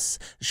curious.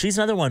 She's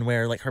another one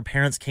where like her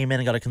parents came in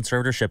and got a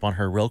conservatorship on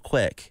her real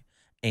quick,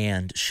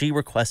 and she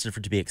requested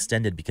for it to be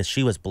extended because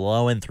she was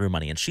blowing through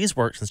money, and she's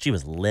worked since she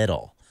was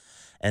little.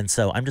 And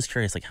so I'm just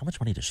curious, like, how much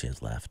money does she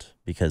have left?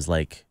 Because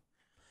like,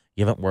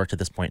 you haven't worked at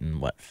this point in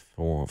what,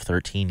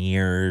 13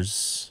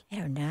 years? I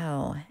don't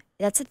know.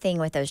 That's the thing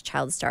with those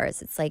child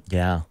stars. It's like,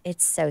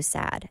 it's so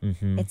sad.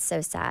 It's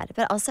so sad.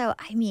 But also,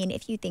 I mean,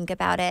 if you think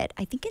about it,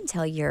 I think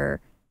until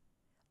you're,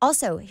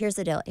 also, here's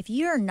the deal. If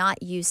you're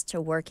not used to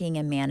working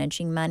and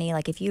managing money,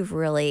 like if you've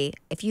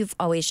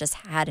always just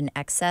had an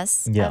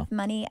excess of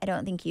money, I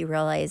don't think you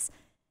realize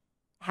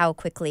how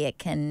quickly it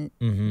can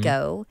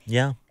go.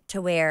 Yeah.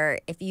 To where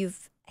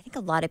I think a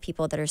lot of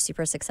people that are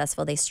super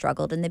successful, they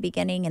struggled in the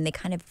beginning and they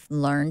kind of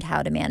learned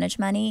how to manage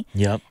money.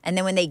 Yep. And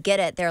then when they get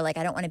it, they're like,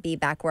 I don't want to be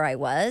back where I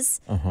was.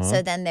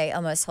 So then they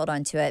almost hold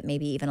on to it,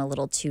 maybe even a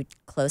little too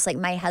close. Like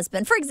my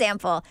husband, for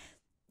example,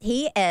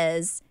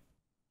 he's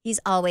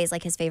always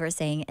like, his favorite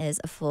saying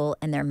is, a fool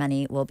and their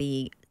money will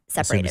be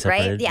separated,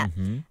 right? Yeah.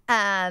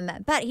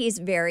 But he's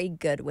very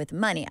good with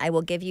money. I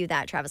will give you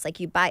that, Travis. Like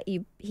he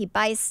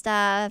buys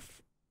stuff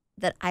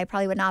that I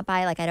probably would not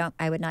buy. Like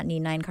I would not need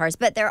 9 cars,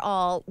 but they're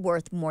all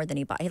worth more than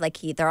he bought.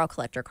 They're all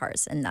collector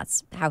cars, and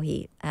that's how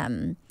he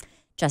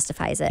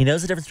justifies it. He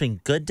knows the difference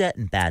between good debt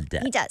and bad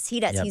debt. He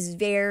does. Yep. He's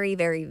very,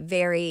 very,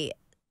 very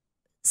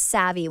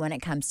savvy when it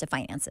comes to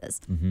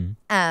finances.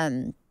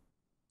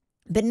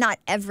 But not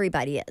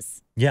everybody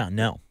is. Yeah,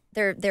 no.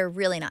 They're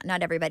really not.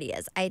 Not everybody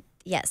is.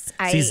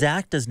 See,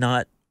 Zach does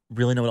not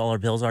really know what all our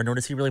bills are, nor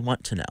does he really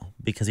want to know,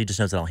 because he just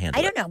knows that I'll handle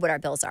it. I don't know what our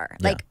bills are.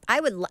 Yeah. Like I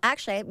would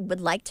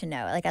like to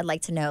know. Like I'd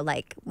like to know,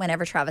 like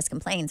whenever Travis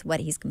complains, what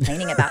he's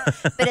complaining about.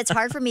 But it's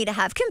hard for me to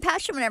have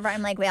compassion whenever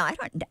I'm like, well,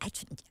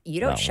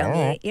 you don't show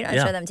me, you don't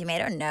show them to me. I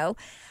don't know.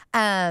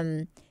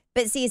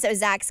 But see, so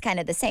Zach's kind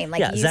of the same.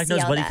 Like Zach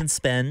knows what he can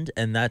spend,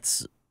 and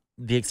that's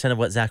the extent of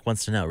what Zach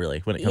wants to know, really,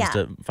 when it comes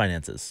to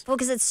finances. Well,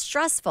 because it's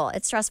stressful.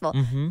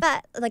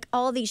 But like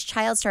all these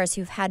child stars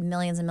who've had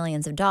millions and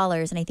millions of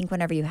dollars, and I think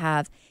whenever you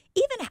have,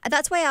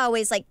 that's why I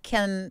always like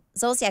Kim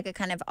Zolciak. I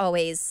kind of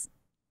always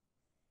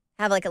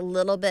have like a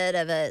little bit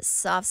of a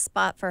soft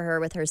spot for her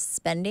with her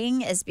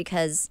spending, is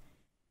because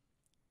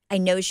I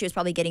know she was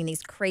probably getting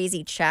these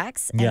crazy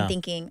checks and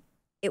thinking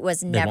it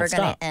was never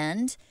going to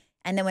end.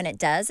 And then when it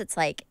does, it's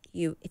like,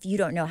 if you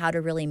don't know how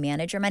to really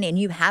manage your money, and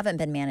you haven't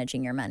been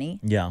managing your money,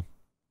 and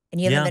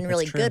you haven't been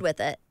really good with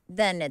it,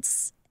 then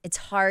it's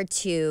hard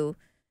to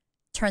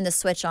turn the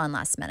switch on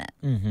last minute.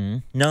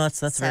 No,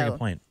 that's a very good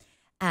point.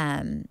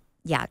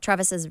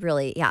 Travis is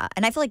really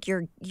and I feel like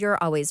you're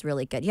always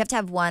really good. You have to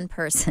have one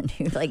person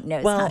who like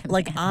knows. How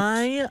to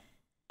manage.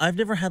 I've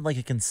never had like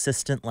a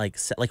consistent like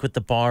with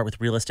the bar,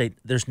 with real estate.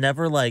 There's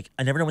never like,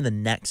 I never know when the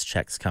next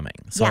check's coming,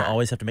 so I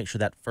always have to make sure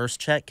that first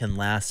check can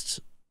last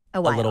a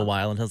little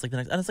while until it's like the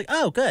next. And it's like,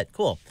 oh, good,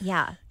 cool.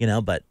 Yeah.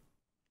 But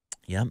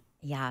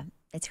yeah,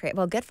 it's great.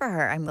 Well, good for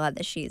her. I'm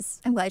glad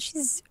she's.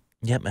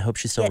 Yep. I hope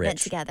she's still getting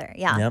rich. It together.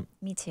 Yeah. Yep.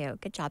 Me too.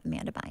 Good job,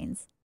 Amanda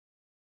Bynes.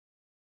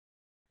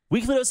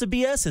 Weekly Dose of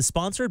BS is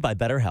sponsored by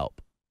BetterHelp.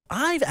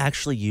 I've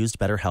actually used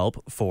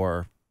BetterHelp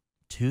for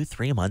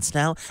 2-3 months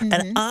now,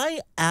 and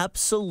I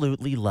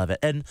absolutely love it.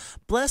 And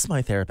bless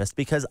my therapist,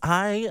 because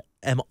I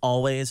am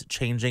always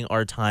changing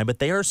our time, but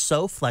they are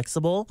so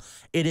flexible.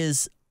 It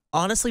is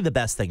honestly the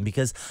best thing,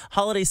 because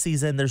holiday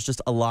season, there's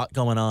just a lot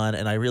going on,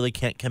 and I really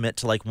can't commit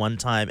to like one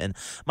time. And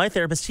my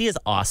therapist, he is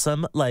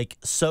awesome, like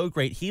so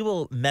great. He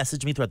will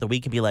message me throughout the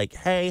week and be like,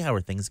 hey, how are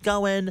things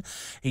going?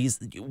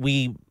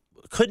 We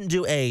couldn't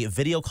do a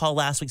video call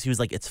last week, so he was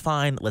like, it's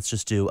fine, let's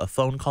just do a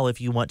phone call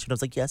if you want to. And I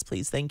was like, yes,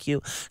 please, thank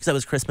you, because I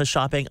was Christmas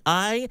shopping.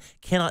 I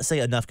cannot say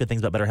enough good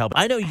things about BetterHelp.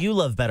 I know you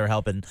love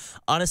BetterHelp, and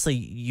honestly,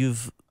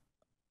 you've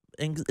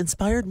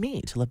inspired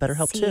me to love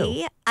BetterHelp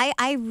too.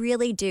 I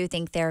really do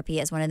think therapy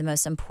is one of the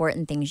most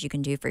important things you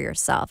can do for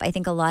yourself. I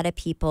think a lot of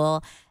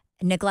people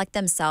neglect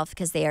themselves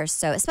because they are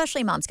so,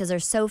 especially moms, because they're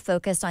so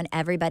focused on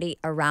everybody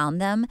around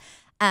them.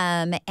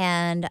 And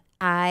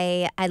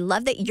I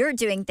love that you're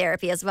doing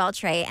therapy as well,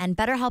 Trey. And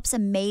BetterHelp's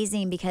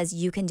amazing because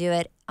you can do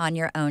it on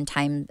your own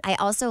time. I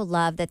also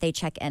love that they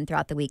check in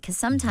throughout the week, because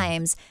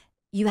sometimes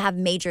you have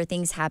major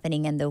things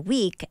happening in the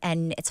week,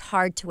 and it's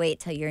hard to wait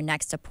till your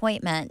next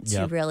appointment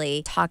to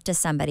really talk to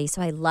somebody.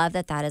 So I love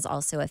that that is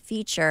also a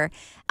feature.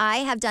 I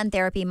have done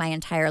therapy my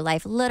entire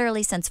life,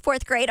 literally since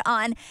 4th grade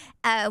on.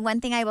 One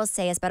thing I will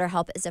say is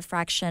BetterHelp is a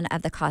fraction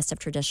of the cost of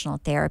traditional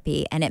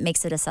therapy, and it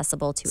makes it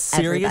accessible to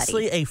everybody.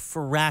 Seriously, a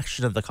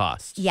fraction of the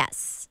cost?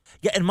 Yes.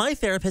 Yeah, and my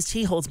therapist,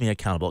 he holds me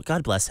accountable.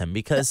 God bless him,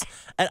 because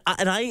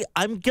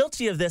I'm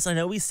guilty of this. I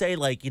know we say,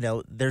 like,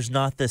 there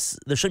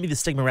shouldn't be the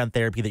stigma around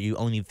therapy that you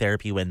only need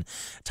therapy when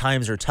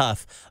times are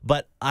tough.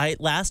 But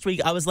last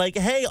week I was like,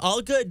 hey,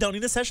 all good, don't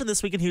need a session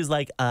this week, and he was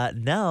like,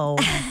 no,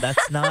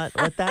 that's not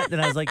what that.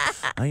 And I was like,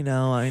 I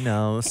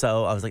know.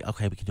 So I was like,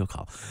 okay, we can do a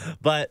call.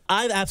 But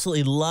I've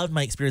absolutely loved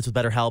my experience with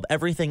BetterHelp.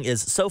 Everything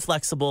is so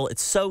flexible.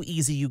 It's so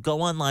easy. You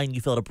go online,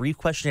 you fill out a brief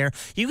questionnaire.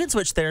 You can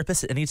switch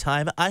therapists at any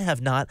time. I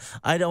have not.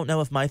 I don't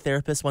know if my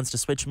therapist wants to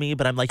switch me,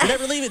 but I'm like, you're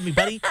never leaving me,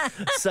 buddy.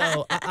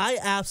 So I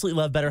absolutely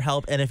love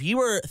BetterHelp. And if you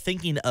were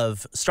thinking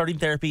of starting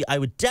therapy, I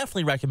would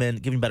definitely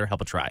recommend giving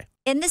BetterHelp a try.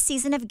 In the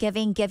season of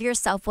giving, give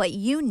yourself what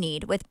you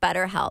need with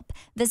BetterHelp.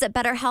 Visit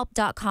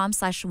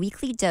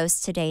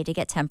BetterHelp.com/weeklydose today to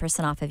get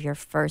 10% off of your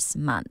first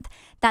month.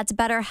 That's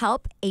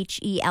BetterHelp,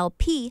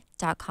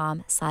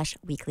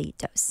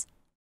 HELP.com/weeklydose.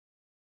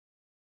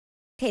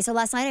 Okay, so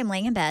last night I'm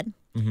laying in bed,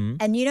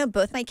 and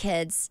both my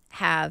kids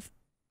have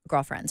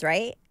girlfriends,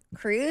 right?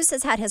 Cruz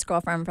has had his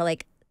girlfriend for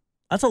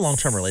that's a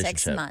long-term relationship.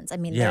 6 months. I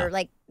mean,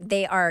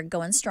 they are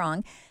going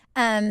strong.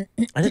 I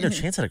didn't know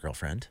Chance had a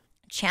girlfriend.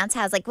 Chance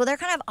has they're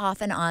kind of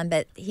off and on,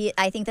 but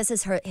I think this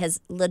is his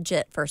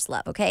legit first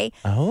love. Okay.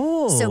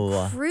 Oh.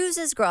 So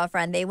Cruz's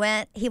girlfriend, he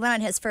went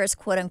on his first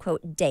quote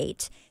unquote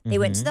date. They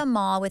went to the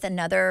mall with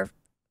another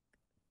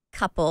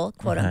couple,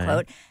 quote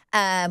unquote.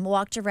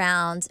 Walked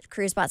around.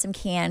 Cruz bought some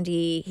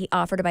candy. He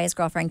offered to buy his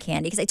girlfriend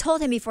candy because I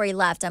told him before he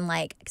left. I'm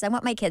like, because I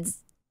want my kids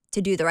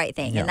to do the right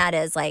thing, and that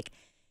is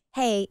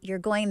hey, you're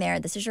going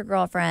there. This is your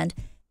girlfriend.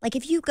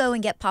 If you go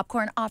and get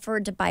popcorn,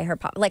 offered to buy her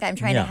pop. I'm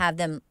trying to have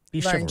them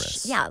be learn.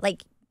 chivalrous.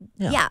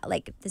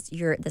 This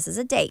is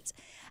a date.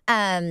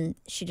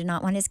 She did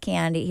not want his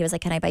candy. He was like,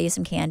 "Can I buy you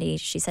some candy?"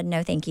 She said,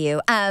 "No, thank you."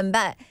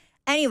 But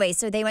anyway,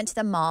 so they went to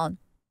the mall.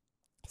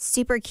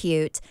 Super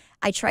cute.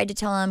 I tried to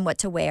tell him what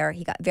to wear.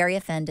 He got very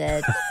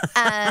offended.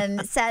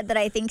 Said that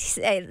I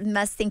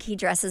must think he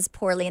dresses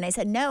poorly, and I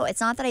said, "No,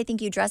 it's not that I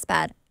think you dress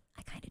bad.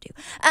 I kind of do."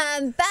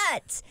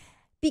 But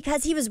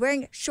because he was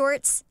wearing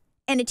shorts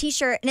and a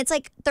t-shirt, and it's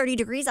 30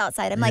 degrees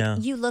outside. I'm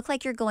like, you look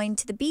like you're going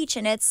to the beach,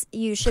 and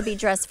you should be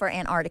dressed for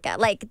Antarctica.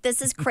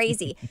 This is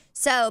crazy.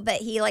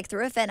 But he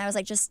threw a fit, and I was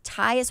like, just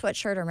tie a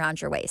sweatshirt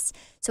around your waist.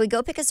 So we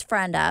go pick his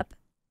friend up,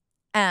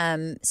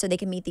 so they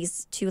can meet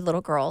these two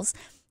little girls,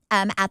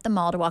 at the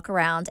mall to walk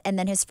around, and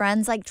then his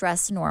friends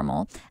dress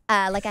normal,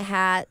 a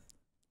hat,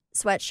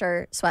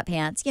 sweatshirt,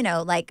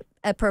 sweatpants,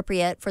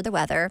 appropriate for the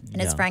weather.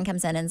 And his friend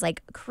comes in and is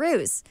like,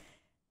 Cruz,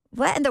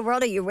 what in the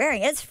world are you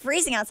wearing? It's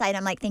freezing outside.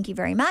 I'm like, thank you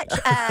very much.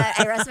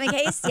 I rest my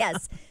case.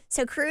 Yes.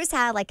 So Cruz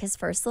had his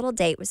first little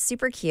date, was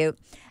super cute.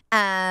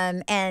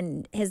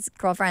 And his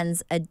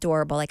girlfriend's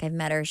adorable. I've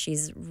met her.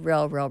 She's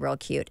real, real, real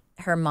cute.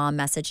 Her mom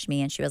messaged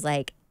me and she was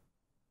like,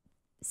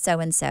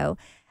 so-and-so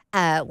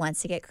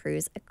wants to get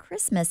Cruz a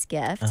Christmas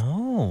gift.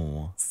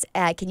 Oh.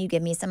 Can you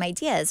give me some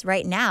ideas?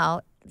 Right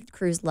now,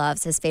 Cruz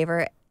loves his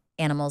favorite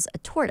animals, a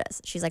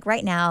tortoise. She's like,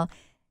 right now,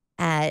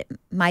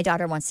 my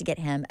daughter wants to get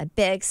him a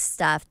big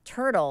stuffed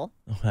turtle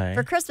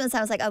for Christmas. I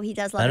was like, oh, he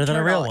does love better a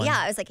turtle. Than a real one. Yeah,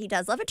 I was like, he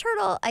does love a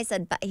turtle. I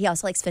said, but he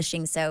also likes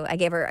fishing. So I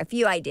gave her a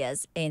few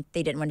ideas, and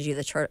they didn't want to do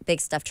the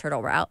big stuffed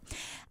turtle route.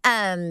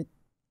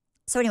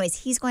 So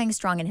anyways, he's going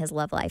strong in his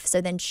love life.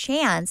 So then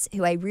Chance,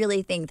 who I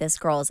really think this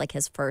girl is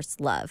his first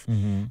love,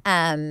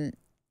 I'm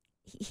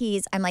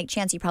like,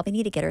 Chance, you probably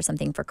need to get her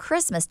something for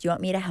Christmas. Do you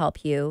want me to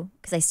help you?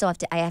 Because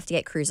I have to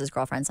get Cruz's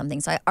girlfriend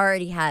something. So I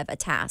already have a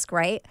task,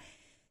 right?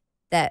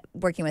 That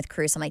working with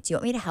Cruz, I'm like, do you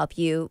want me to help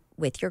you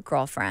with your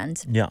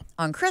girlfriend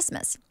on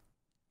Christmas?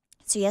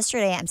 So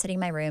yesterday I'm sitting in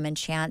my room and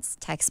Chance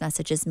text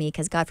messages me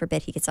because God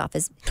forbid he gets off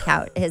his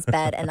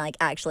bed and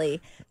actually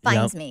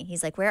finds me.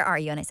 He's like, where are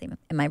you? And I say,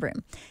 in my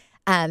room.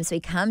 So he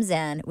comes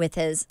in with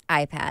his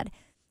iPad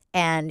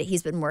and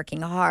he's been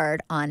working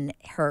hard on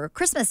her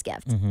Christmas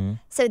gift.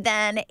 So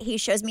then he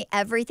shows me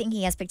everything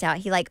he has picked out.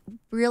 He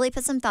really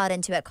put some thought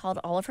into it, called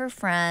all of her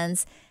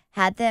friends,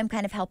 had them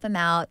kind of help him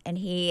out, and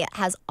he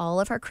has all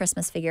of her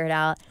Christmas figured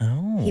out.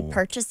 Oh. He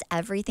purchased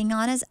everything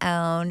on his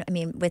own. I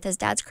mean, with his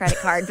dad's credit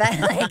card, but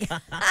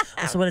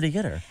So what did he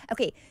get her?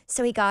 Okay,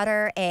 so he got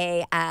her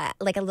a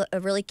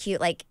really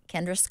cute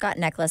Kendra Scott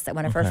necklace that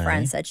one of her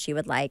friends said she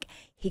would like.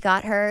 He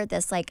got her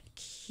this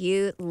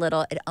cute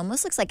little. It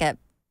almost looks like a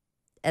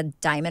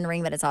diamond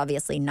ring, but it's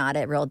obviously not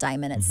a real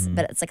diamond.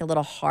 But it's a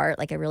little heart,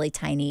 a really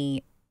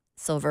tiny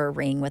silver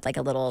ring with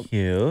a little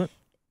cute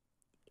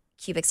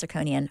cubic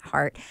zirconian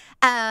heart.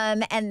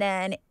 And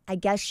then I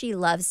guess she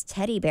loves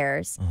teddy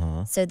bears.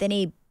 So then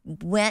he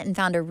went and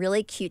found a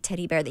really cute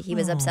teddy bear that he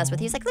was obsessed with.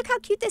 He was like, look how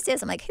cute this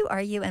is. I'm like, who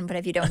are you and what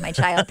have you done with my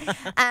child?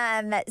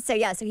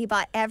 So he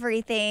bought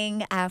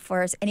everything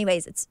for us.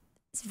 Anyways, it's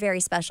very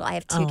special. I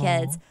have two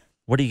kids.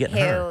 What are you getting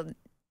her?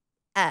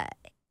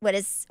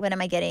 What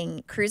am I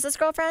getting? Cruz's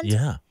girlfriend?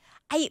 Yeah.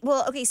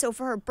 So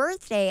for her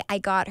birthday, I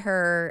got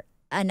her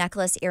a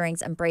necklace,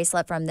 earrings, and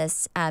bracelet from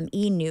this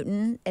E.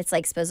 Newton. It's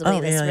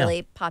supposedly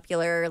really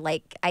popular,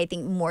 I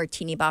think more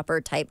teeny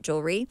bopper type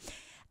jewelry.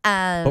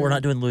 But we're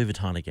not doing Louis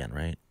Vuitton again,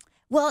 right?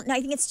 Well, no,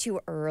 I think it's too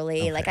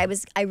early. Okay. Like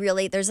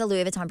there's a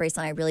Louis Vuitton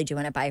bracelet I really do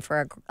want to buy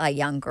for a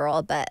young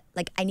girl, but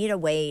like I need to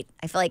wait.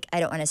 I feel like I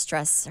don't want to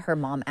stress her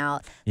mom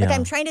out. Like Yeah.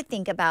 I'm trying to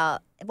think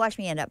about, watch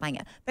me end up buying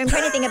it, but I'm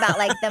trying to think about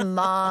like the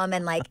mom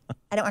and like,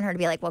 I don't want her to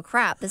be like, well,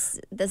 crap, this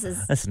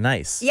is. That's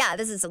nice. Yeah,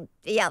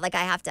 like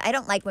I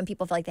don't like when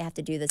people feel like they have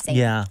to do the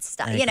same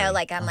stuff. I You know, agree.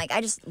 like I'm like,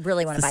 I just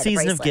really want to buy the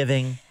season bracelet. of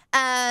giving.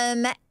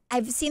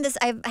 I've seen this,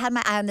 I've had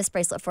my eye on this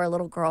bracelet for a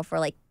little girl for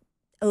like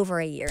over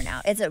a year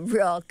now. It's a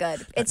real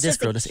good. It's This just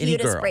girl, the just any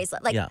cutest girl.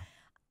 bracelet. Like, Yeah.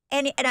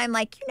 and I'm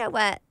like, you know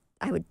what?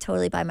 I would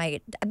totally buy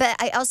but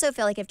I also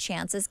feel like if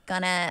Chance is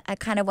I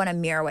kind of want to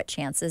mirror what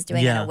Chance is doing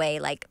in Yeah. a way.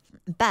 Like,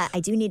 but I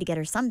do need to get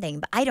her something,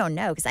 but I don't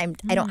know because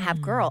I don't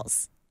have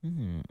girls.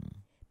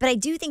 But I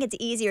do think it's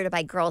easier to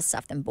buy girls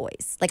stuff than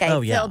boys. Like I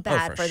feel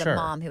bad for the sure.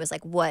 mom who was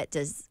like, what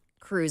does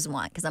Cruz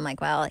want? Because I'm like,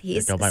 well,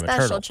 he's Go a buy him a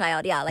special turtle.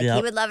 child. Yeah, like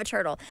he would love a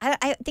turtle.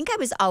 I think I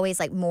was always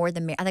like more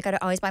than like I'd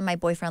always buy my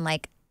boyfriend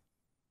like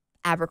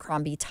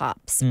Abercrombie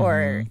tops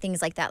or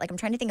things like that. Like I'm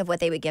trying to think of what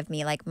they would give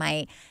me. Like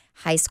my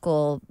high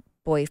school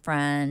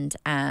boyfriend,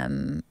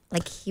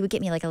 like he would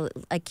get me like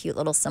a cute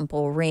little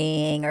simple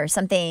ring or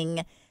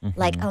something.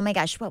 Like, oh my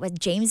gosh, what was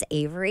James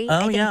Avery? Oh,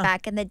 I think yeah.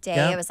 back in the day,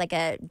 Yeah. it was like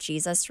a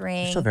Jesus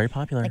ring. They're still very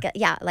popular. Like it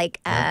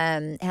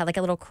had like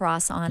a little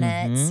cross on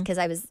it because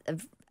I was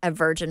a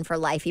virgin for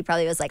life. He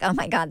probably was like, oh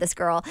my God, this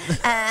girl.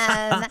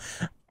 I've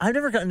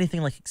never got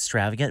anything like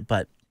extravagant,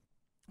 but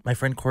my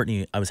friend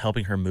Courtney, I was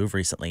helping her move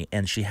recently,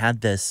 and she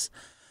had this,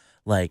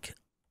 like,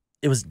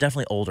 it was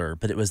definitely older,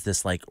 but it was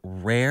this like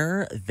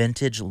rare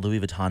vintage Louis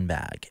Vuitton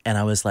bag. And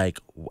I was like,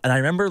 and I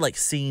remember like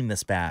seeing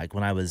this bag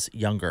when I was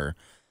younger,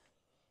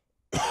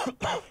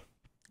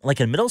 like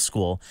in middle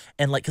school,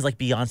 and like, cause like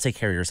Beyonce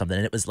carried or something,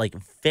 and it was like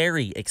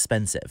very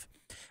expensive.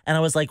 And I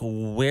was like,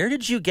 where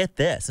did you get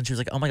this? And she was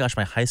like, oh my gosh,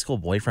 my high school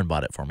boyfriend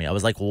bought it for me. I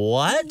was like,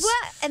 what?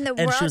 What in the world?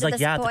 And she was did like,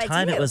 this yeah, at the boy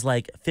time do? it was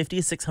like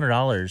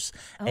 $500-$600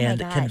 Oh my and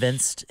gosh.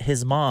 convinced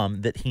his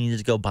mom that he needed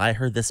to go buy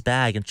her this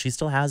bag, and she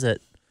still has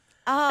it.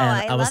 Oh,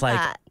 And I was love like,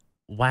 that.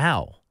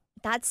 wow.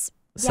 That's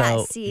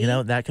So, see, you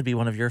know, that could be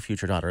one of your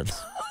future daughters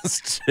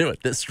too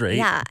at this rate.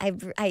 yeah,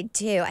 I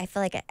do. I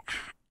feel like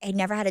I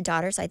never had a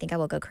daughter, so I think I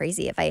will go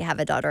crazy if I have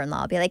a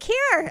daughter-in-law. I'll be like,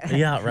 here.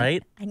 Yeah,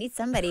 right? I need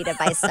somebody to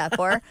buy stuff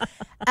for.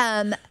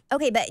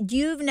 Okay, but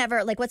you've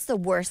never, like, what's the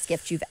worst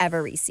gift you've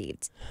ever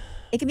received?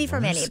 It can be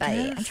from Worst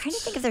anybody. gift? I'm trying to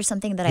think if there's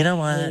something that You know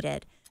I what?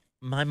 hated.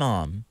 My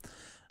mom,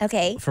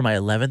 Okay. for my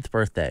 11th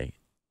birthday,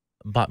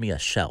 bought me a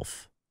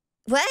shelf.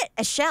 What?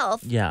 A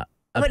shelf? Yeah.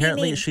 What do you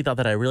Apparently, mean? she thought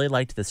that I really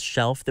liked this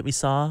shelf that we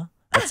saw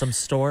at some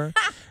store.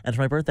 And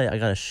for my birthday, I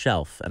got a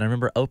shelf. And I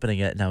remember opening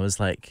it, and I was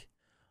like,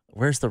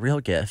 where's the real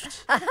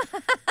gift?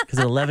 Because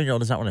an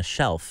 11-year-old does not want a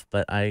shelf.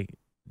 But to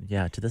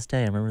this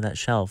day, I remember that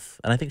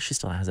shelf. And I think she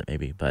still has it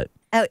maybe, but.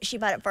 Oh, she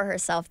bought it for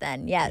herself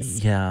then.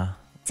 Yes. Yeah.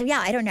 So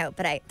yeah, I don't know,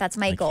 but that's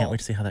my goal. I can't wait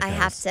to see how that I goes.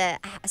 have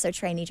to. So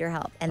Trey, I need your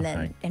help, and then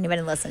Okay.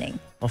 anybody listening,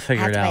 I'll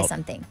figure I have it to buy out.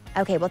 something.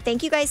 Okay, well,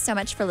 thank you guys so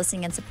much for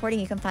listening and supporting.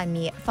 You can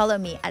follow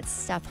me at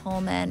Steph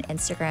Hollman,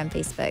 Instagram,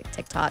 Facebook,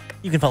 TikTok.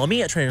 You can follow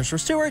me at Trainers for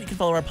Stewart. You can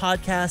follow our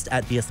podcast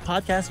at BS the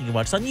Podcast. You can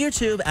watch us on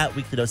YouTube at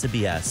Weekly Dose of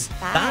BS.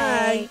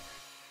 Bye. Bye.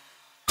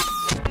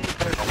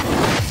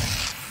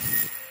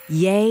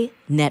 Yay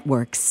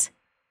Networks.